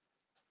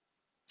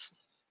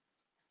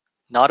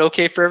 Not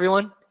okay for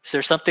everyone? Is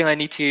there something I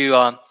need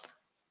to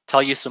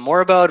tell you some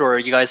more about, or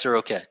you guys are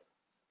okay?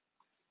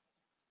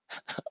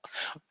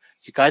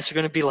 You guys are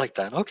going to be like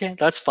that. Okay,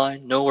 that's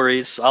fine. No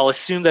worries. I'll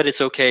assume that it's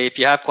okay. If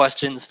you have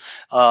questions,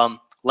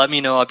 let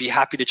me know. I'll be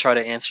happy to try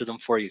to answer them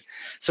for you.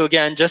 So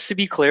again, just to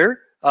be clear,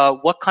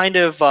 what kind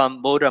of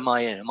mode am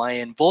I in? Am I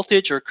in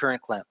voltage or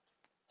current clamp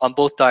on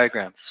both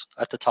diagrams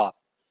at the top?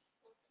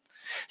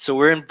 So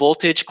we're in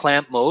voltage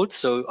clamp mode.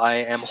 So I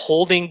am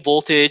holding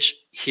voltage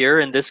here.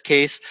 In this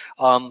case,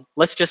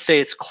 let's just say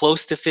it's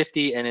close to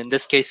 50, and in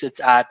this case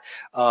it's at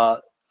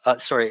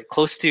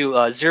close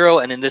to 0,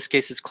 and in this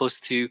case it's close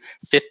to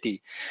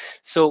 50.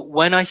 So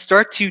when I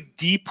start to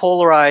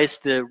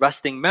depolarize the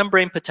resting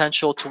membrane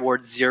potential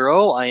towards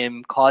 0, I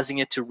am causing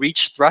it to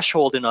reach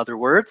threshold, in other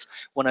words.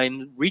 When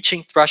I'm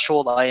reaching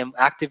threshold, I am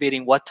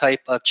activating what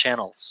type of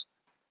channels?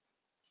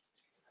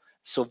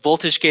 So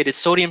voltage-gated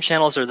sodium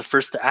channels are the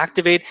first to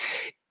activate.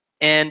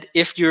 And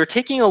if you're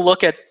taking a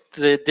look at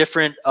the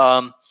different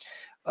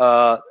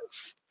uh,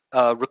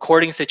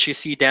 recordings that you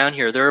see down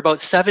here, there are about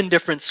 7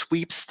 different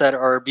sweeps that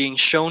are being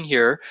shown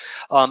here.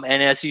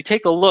 And as you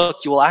take a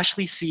look, you will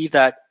actually see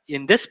that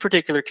in this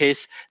particular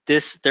case,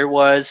 there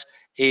was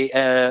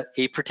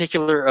a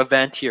particular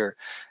event here.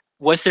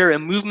 Was there a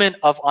movement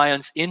of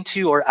ions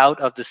into or out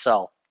of the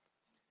cell?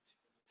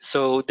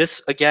 So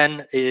this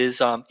again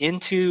is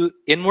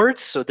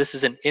inwards. So this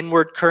is an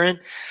inward current.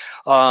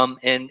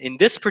 And in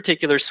this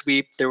particular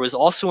sweep, there was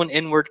also an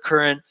inward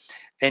current.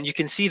 And you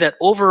can see that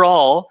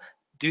overall,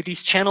 do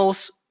these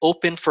channels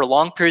open for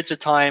long periods of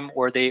time,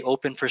 or they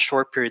open for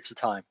short periods of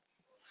time?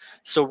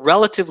 So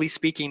relatively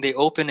speaking, they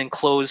open and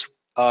close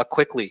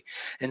quickly.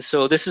 And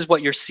so this is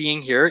what you're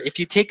seeing here. If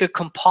you take a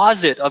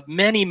composite of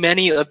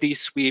many of these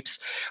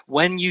sweeps,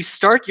 when you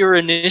start your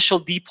initial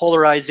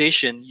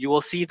depolarization, you will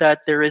see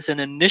that there is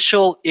an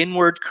initial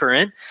inward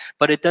current,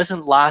 but it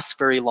doesn't last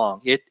very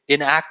long. It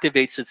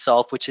inactivates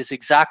itself, which is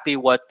exactly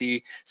what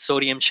the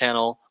sodium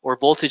channel or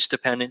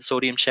voltage-dependent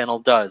sodium channel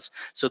does.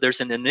 So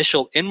there's an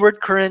initial inward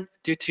current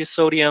due to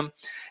sodium,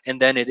 and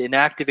then it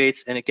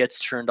inactivates and it gets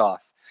turned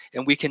off.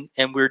 And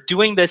we're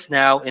doing this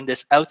now in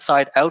this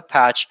outside out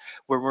patch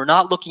where we're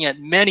not looking at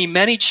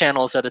many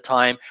channels at a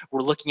time.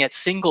 We're looking at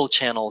single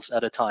channels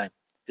at a time.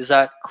 Is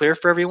that clear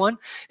for everyone?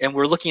 And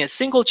we're looking at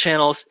single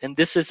channels, and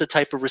this is the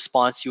type of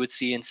response you would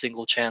see in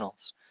single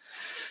channels.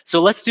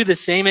 So let's do the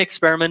same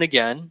experiment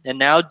again, and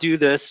now do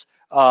this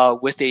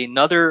with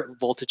another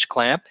voltage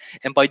clamp.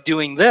 And by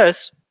doing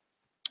this,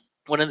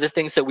 one of the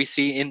things that we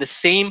see in the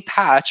same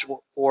patch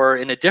or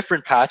in a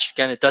different patch,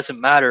 again, it doesn't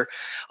matter,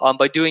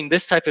 by doing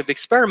this type of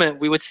experiment,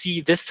 we would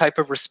see this type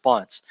of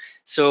response.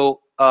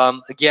 So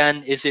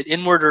again, is it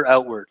inward or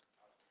outward?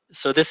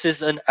 So this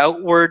is an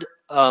outward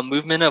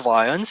movement of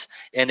ions,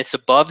 and it's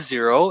above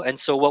 0. And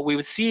so what we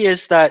would see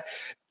is that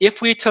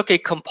if we took a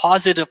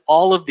composite of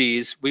all of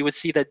these, we would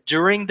see that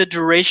during the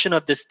duration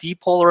of this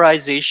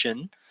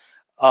depolarization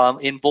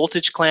in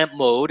voltage clamp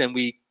mode, and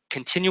we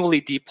continually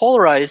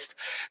depolarized,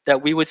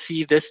 that we would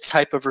see this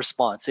type of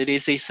response. It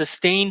is a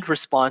sustained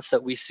response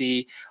that we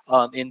see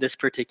in this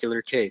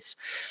particular case.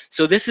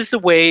 So this is the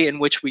way in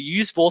which we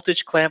use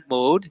voltage clamp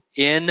mode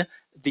in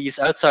these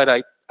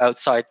outside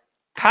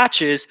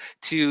patches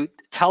to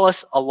tell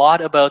us a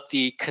lot about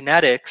the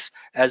kinetics,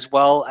 as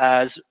well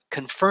as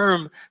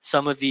confirm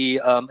some of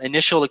the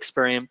initial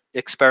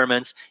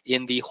experiments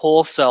in the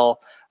whole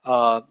cell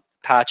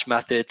patch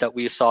method that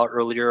we saw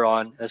earlier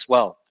on as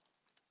well.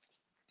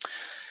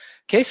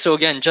 Okay, so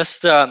again,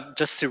 just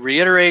to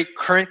reiterate,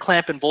 current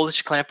clamp and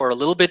voltage clamp are a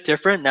little bit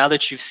different. Now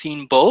that you've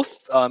seen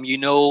both, you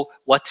know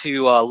what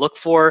to look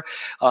for.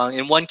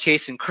 In one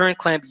case, in current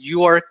clamp,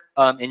 you are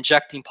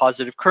injecting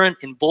positive current.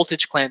 In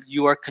voltage clamp,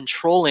 you are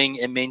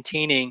controlling and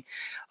maintaining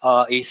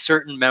a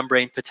certain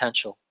membrane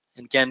potential.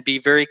 And again, be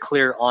very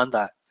clear on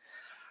that.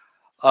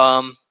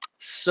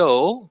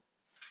 So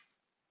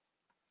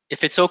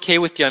if it's okay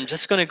with you, I'm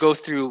just going to go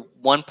through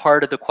one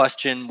part of the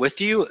question with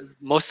you.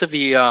 Most of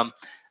the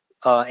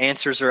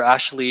answers are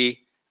actually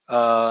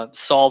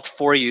solved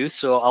for you.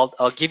 So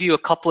I'll give you a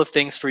couple of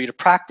things for you to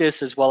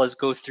practice, as well as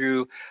go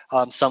through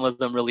some of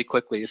them really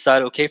quickly. Is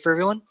that okay for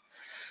everyone?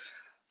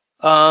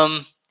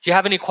 Do you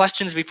have any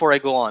questions before I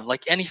go on?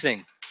 Like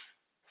anything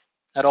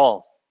at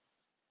all?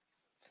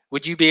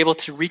 Would you be able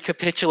to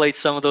recapitulate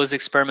some of those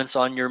experiments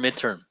on your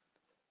midterm?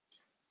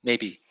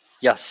 Maybe.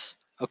 Yes.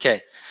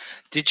 Okay.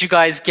 Did you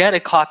guys get a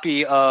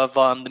copy of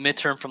the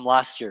midterm from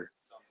last year?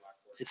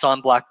 It's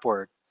on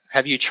Blackboard.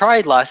 Have you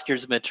tried last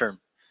year's midterm?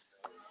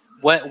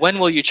 When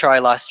will you try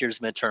last year's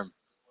midterm?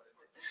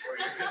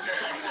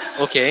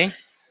 Okay.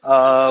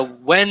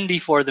 When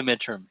before the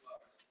midterm?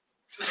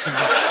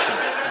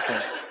 Okay.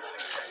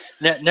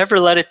 Never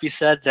let it be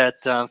said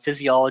that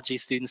physiology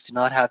students do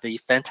not have a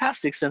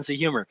fantastic sense of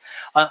humor.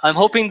 I'm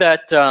hoping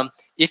that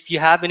if you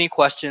have any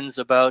questions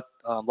about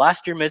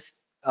last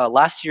year's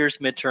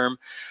midterm,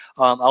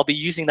 I'll be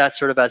using that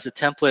sort of as a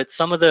template.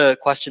 Some of the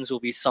questions will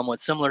be somewhat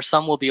similar,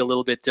 some will be a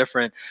little bit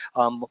different.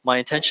 My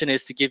intention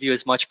is to give you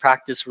as much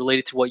practice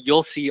related to what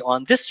you'll see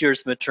on this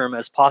year's midterm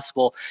as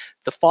possible.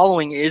 The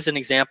following is an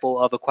example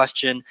of a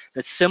question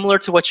that's similar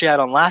to what you had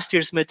on last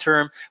year's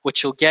midterm,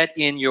 which you'll get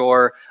in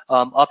your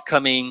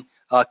upcoming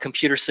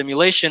computer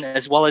simulation,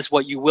 as well as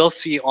what you will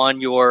see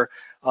on your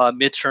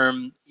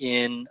midterm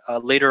in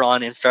later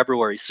on in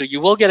February. So you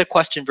will get a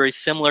question very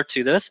similar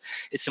to this.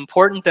 It's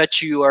important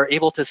that you are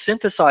able to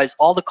synthesize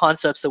all the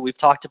concepts that we've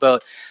talked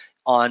about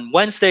on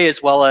Wednesday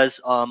as well as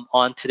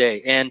on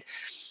today. And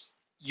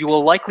you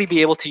will likely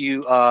be able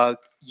to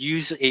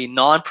use a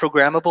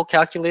non-programmable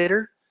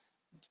calculator.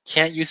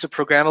 Can't use a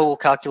programmable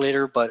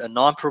calculator, but a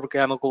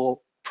non-programmable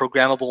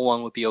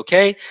one would be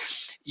okay.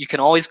 You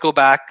can always go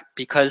back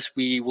because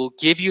we will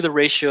give you the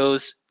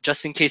ratios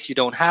just in case you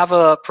don't have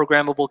a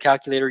programmable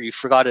calculator, you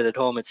forgot it at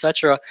home,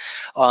 etc.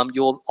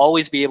 You'll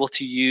always be able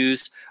to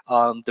use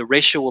the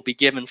ratio will be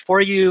given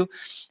for you,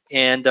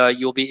 and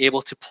you'll be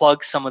able to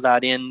plug some of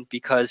that in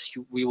because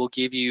we will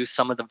give you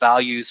some of the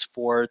values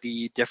for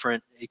the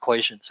different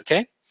equations,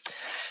 okay?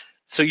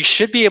 So you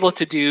should be able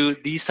to do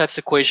these types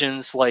of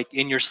equations like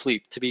in your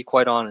sleep, to be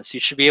quite honest. You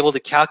should be able to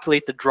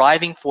calculate the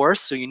driving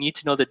force. So you need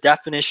to know the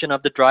definition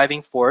of the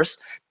driving force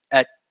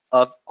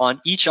on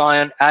each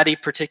ion at a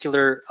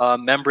particular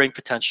membrane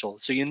potential.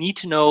 So you need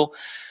to know,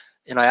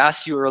 and I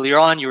asked you earlier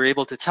on, you were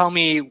able to tell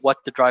me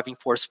what the driving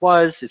force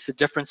was. It's the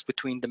difference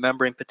between the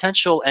membrane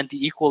potential and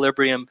the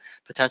equilibrium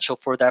potential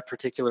for that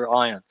particular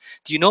ion.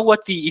 Do you know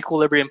what the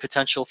equilibrium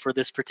potential for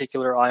this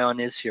particular ion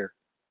is here?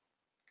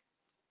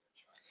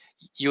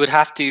 You would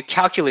have to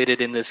calculate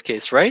it in this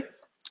case, right?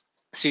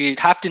 So you'd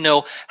have to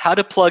know how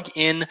to plug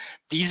in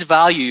these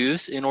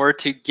values in order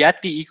to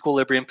get the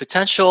equilibrium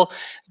potential.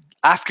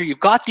 After you've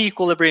got the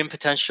equilibrium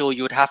potential,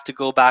 you would have to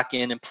go back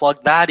in and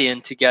plug that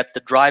in to get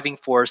the driving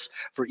force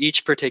for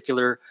each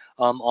particular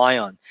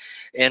ion.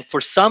 And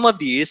for some of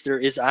these, there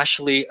is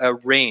actually a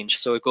range.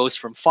 So it goes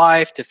from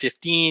 5 to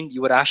 15.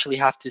 You would actually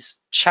have to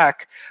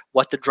check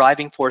what the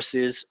driving force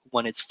is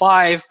when it's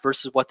 5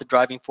 versus what the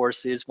driving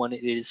force is when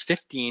it is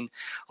 15.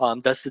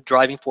 Does the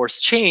driving force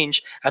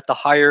change at the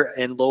higher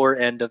and lower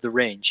end of the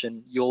range?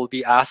 And you'll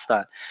be asked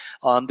that.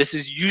 This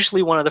is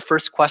usually one of the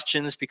first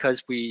questions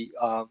because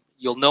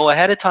you'll know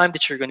ahead of time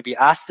that you're going to be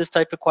asked this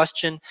type of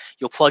question.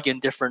 You'll plug in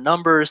different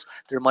numbers.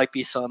 There might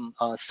be some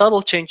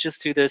subtle changes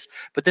to this,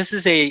 but this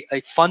is a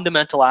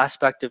fundamental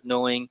aspect of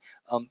knowing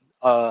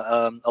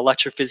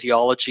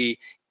electrophysiology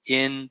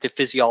in the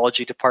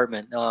physiology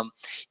department.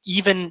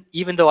 Even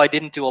though I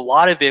didn't do a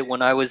lot of it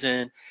when I was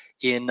in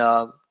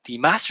the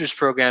master's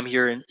program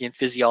here in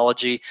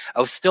physiology, I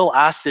was still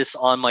asked this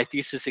on my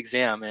thesis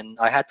exam, and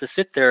I had to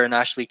sit there and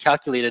actually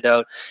calculate it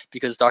out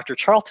because Dr.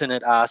 Charlton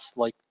had asked,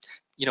 like,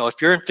 you know,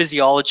 if you're in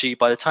physiology,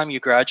 by the time you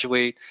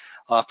graduate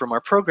from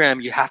our program,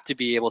 you have to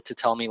be able to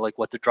tell me like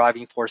what the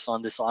driving force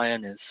on this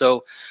ion is.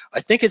 So I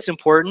think it's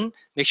important.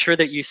 Make sure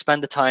that you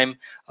spend the time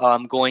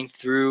going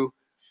through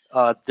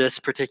this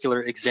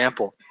particular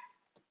example.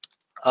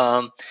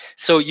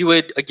 So you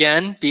would,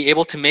 again, be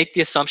able to make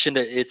the assumption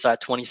that it's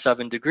at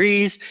 27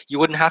 degrees. You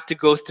wouldn't have to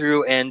go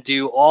through and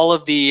do all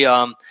of the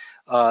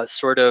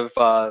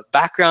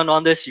background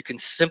on this. You can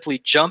simply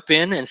jump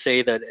in and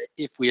say that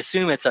if we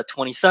assume it's at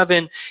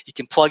 27, you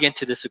can plug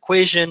into this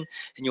equation,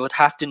 and you would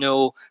have to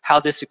know how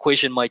this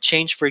equation might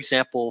change, for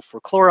example, for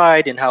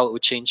chloride and how it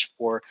would change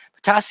for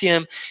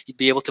potassium. You'd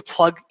be able to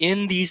plug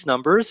in these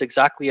numbers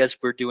exactly as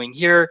we're doing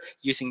here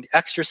using the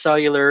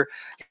extracellular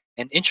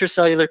and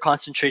intracellular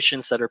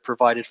concentrations that are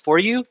provided for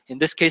you. In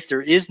this case,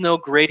 there is no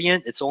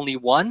gradient, it's only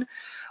one.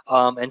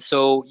 And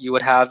so you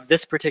would have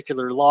this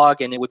particular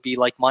log, and it would be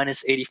like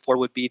minus 84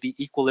 would be the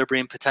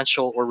equilibrium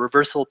potential or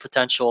reversal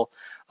potential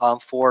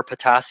for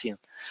potassium.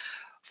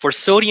 For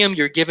sodium,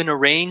 you're given a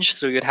range,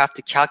 so you'd have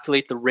to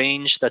calculate the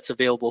range that's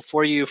available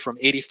for you from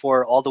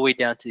 84 all the way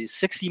down to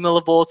 60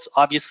 millivolts.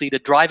 Obviously, the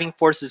driving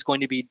force is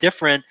going to be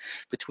different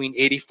between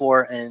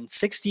 84 and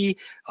 60.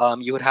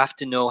 You would have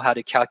to know how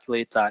to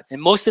calculate that.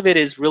 And most of it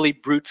is really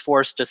brute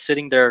force, just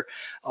sitting there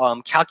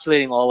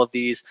calculating all of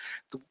these.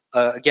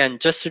 Again,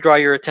 just to draw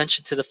your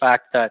attention to the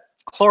fact that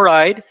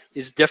chloride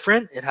is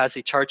different. It has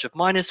a charge of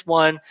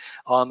 -1,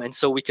 and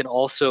so we can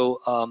also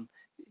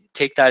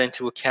take that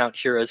into account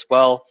here as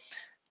well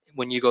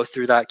when you go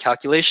through that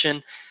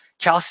calculation.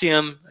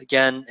 Calcium,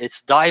 again,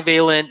 it's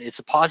divalent. It's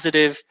a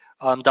positive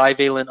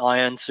divalent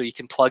ion, so you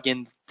can plug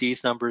in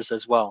these numbers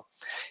as well.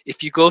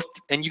 If you go,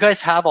 and you guys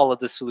have all of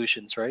the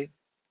solutions, right?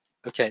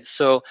 Okay,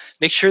 so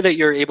make sure that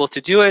you're able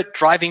to do it.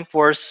 Driving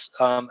force,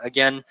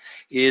 again,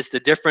 is the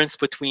difference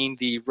between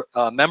the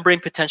membrane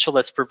potential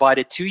that's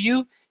provided to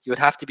you. You would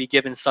have to be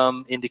given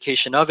some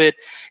indication of it,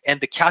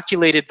 and the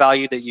calculated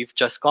value that you've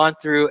just gone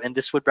through, and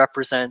this would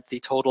represent the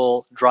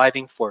total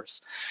driving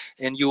force.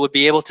 And you would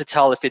be able to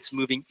tell if it's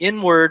moving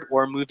inward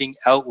or moving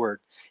outward.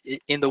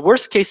 In the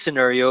worst case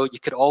scenario, you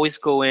could always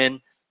go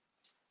in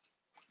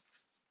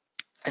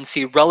and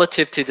see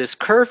relative to this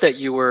curve that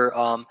you were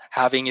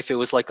having, if it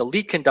was like a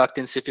leak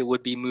conductance, if it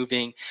would be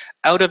moving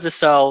out of the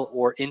cell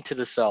or into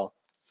the cell.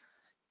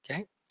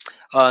 Okay.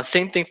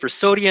 Same thing for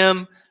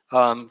sodium,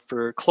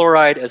 for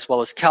chloride, as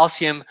well as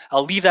calcium.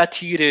 I'll leave that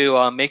to you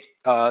to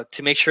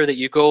make sure that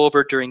you go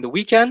over during the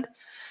weekend.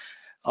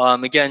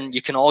 Again,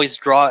 you can always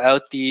draw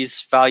out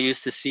these values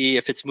to see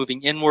if it's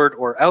moving inward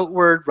or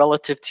outward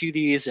relative to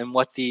these and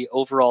what the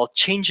overall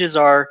changes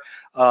are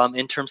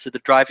in terms of the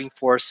driving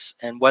force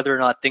and whether or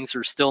not things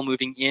are still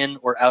moving in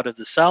or out of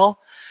the cell.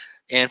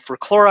 And for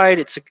chloride,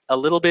 it's a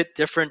little bit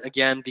different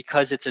again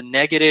because it's a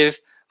negative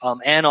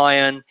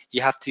anion.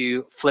 You have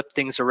to flip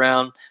things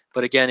around.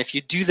 But again, if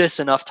you do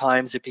this enough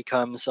times, it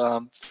becomes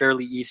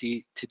fairly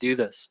easy to do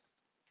this.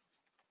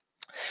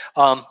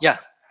 Yeah.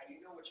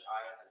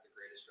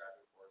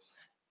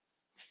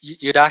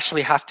 You'd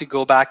actually have to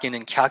go back in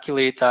and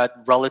calculate that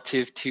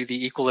relative to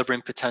the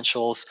equilibrium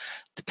potentials,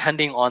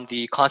 depending on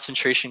the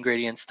concentration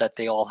gradients that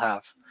they all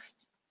have.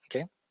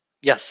 Okay.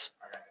 Yes.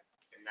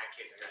 In that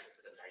case, I guess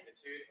for the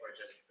magnitude or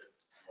just the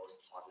most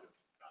positive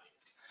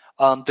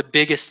value? The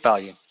biggest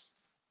value,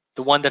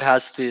 the one that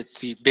has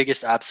the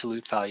biggest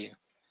absolute value.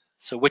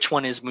 So which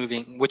one is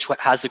moving, which one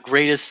has the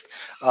greatest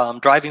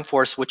driving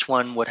force, which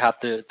one would have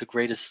the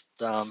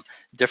greatest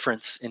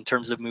difference in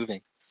terms of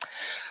moving.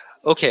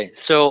 Okay,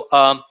 so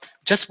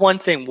just one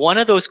thing. One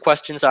of those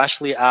questions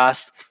actually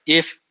asked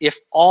if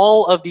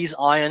all of these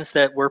ions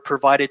that were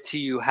provided to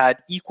you had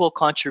equal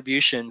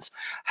contributions,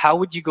 how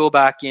would you go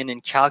back in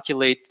and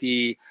calculate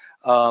the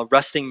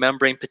resting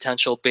membrane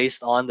potential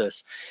based on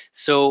this?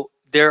 So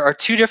there are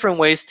two different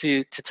ways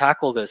to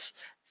tackle this.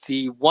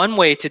 The one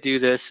way to do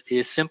this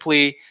is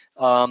simply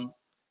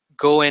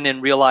go in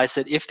and realize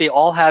that if they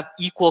all have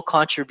equal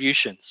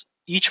contributions,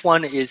 each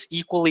one is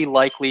equally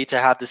likely to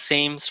have the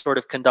same sort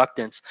of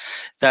conductance,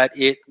 that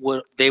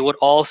they would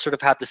all sort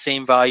of have the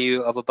same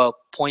value of about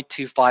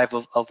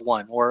 0.25 of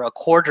 1, or a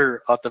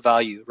quarter of the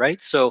value, right?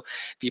 So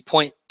the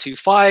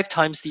 0.25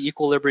 times the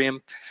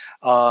equilibrium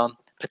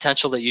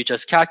potential that you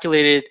just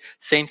calculated.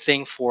 Same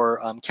thing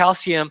for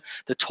calcium.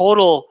 The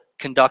total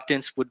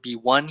conductance would be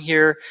 1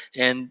 here.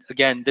 And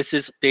again, this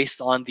is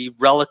based on the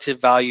relative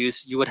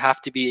values. You would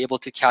have to be able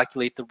to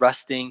calculate the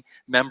resting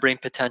membrane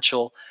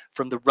potential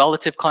from the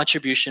relative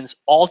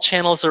contributions. All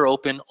channels are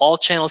open. All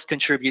channels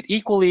contribute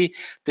equally.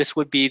 This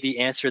would be the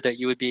answer that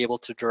you would be able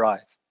to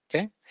derive.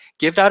 Okay,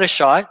 give that a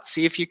shot.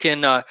 See if you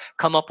can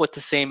come up with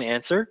the same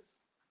answer.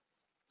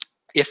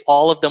 If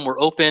all of them were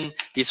open,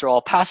 these are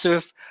all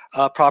passive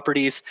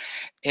properties.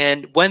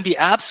 And when the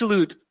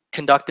absolute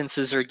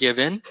conductances are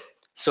given,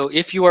 so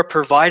if you are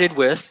provided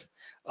with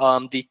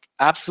the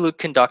absolute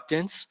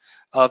conductance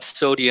of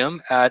sodium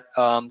at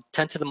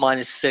 10 to the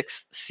minus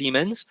 6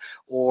 Siemens,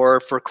 or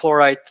for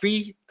chloride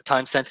 3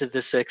 times 10 to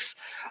the 6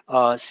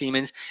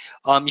 Siemens,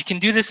 you can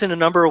do this in a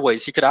number of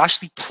ways. You could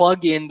actually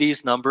plug in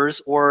these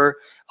numbers, or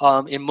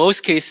in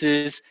most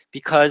cases,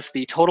 because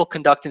the total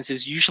conductance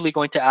is usually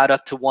going to add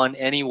up to 1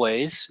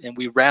 anyways, and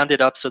we round it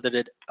up so that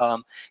it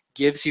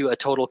gives you a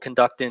total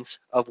conductance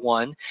of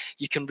 1,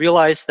 you can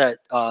realize that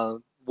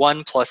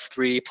 1 plus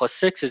 3 plus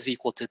 6 is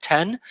equal to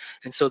 10.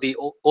 And so the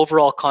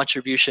overall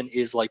contribution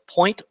is like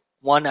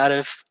 0.1 out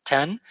of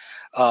 10,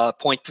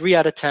 0.3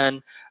 out of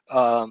 10,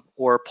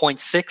 or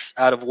 0.6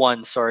 out of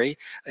 1, sorry.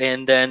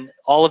 And then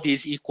all of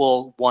these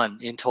equal 1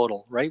 in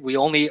total, right? We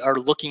only are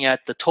looking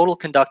at the total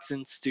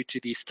conductance due to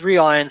these 3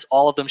 ions.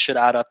 All of them should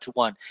add up to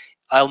 1.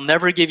 I'll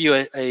never give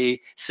you a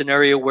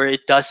scenario where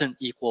it doesn't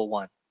equal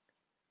 1.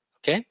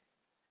 Okay?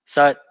 Does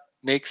that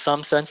make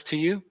some sense to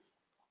you?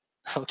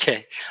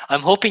 Okay,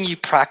 I'm hoping you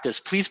practice.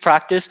 Please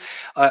practice.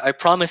 I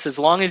promise, as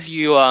long as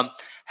you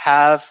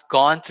have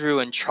gone through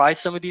and tried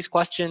some of these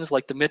questions,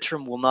 like the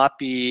midterm will not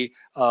be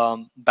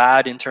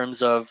bad in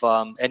terms of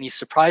any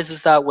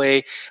surprises that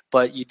way,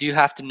 but you do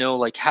have to know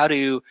like how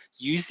to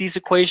use these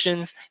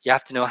equations. You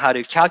have to know how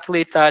to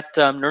calculate that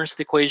Nernst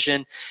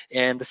equation,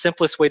 and the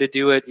simplest way to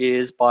do it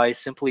is by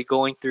simply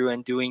going through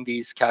and doing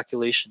these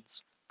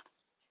calculations.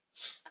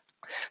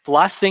 The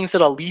last things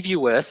that I'll leave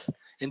you with,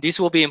 and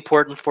these will be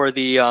important for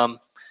the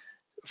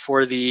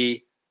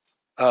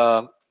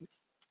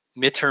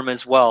midterm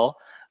as well.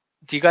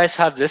 Do you guys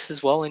have this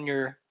as well in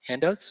your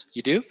handouts?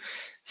 You do?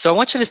 So I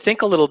want you to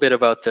think a little bit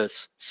about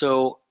this.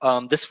 So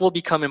this will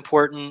become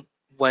important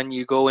when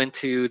you go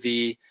into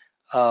the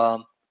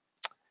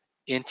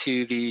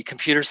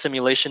computer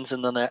simulations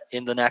in the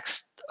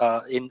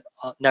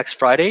next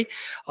Friday.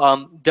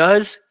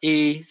 Does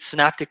a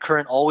synaptic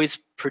current always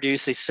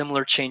produce a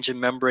similar change in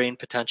membrane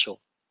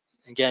potential?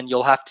 Again,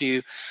 you'll have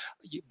to,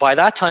 by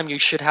that time, you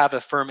should have a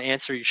firm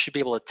answer. You should be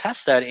able to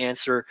test that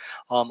answer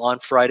on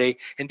Friday.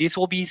 And these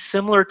will be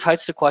similar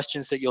types of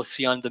questions that you'll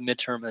see on the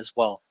midterm as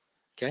well.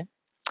 Okay.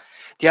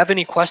 Do you have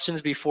any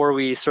questions before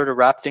we sort of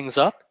wrap things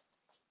up?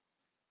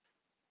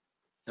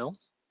 No? Are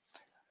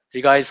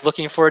you guys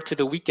looking forward to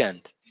the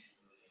weekend?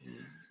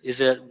 Is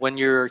it when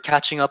you're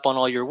catching up on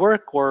all your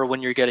work or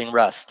when you're getting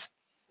rest?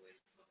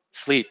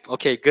 Sleep.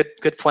 Okay,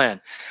 good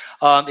plan.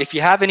 If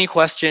you have any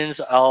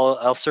questions,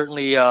 I'll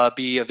certainly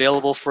be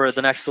available for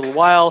the next little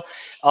while.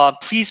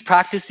 Please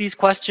practice these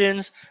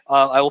questions.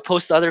 I will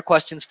post other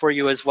questions for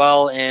you as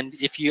well. And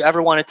if you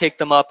ever want to take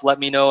them up, let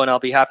me know and I'll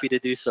be happy to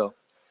do so.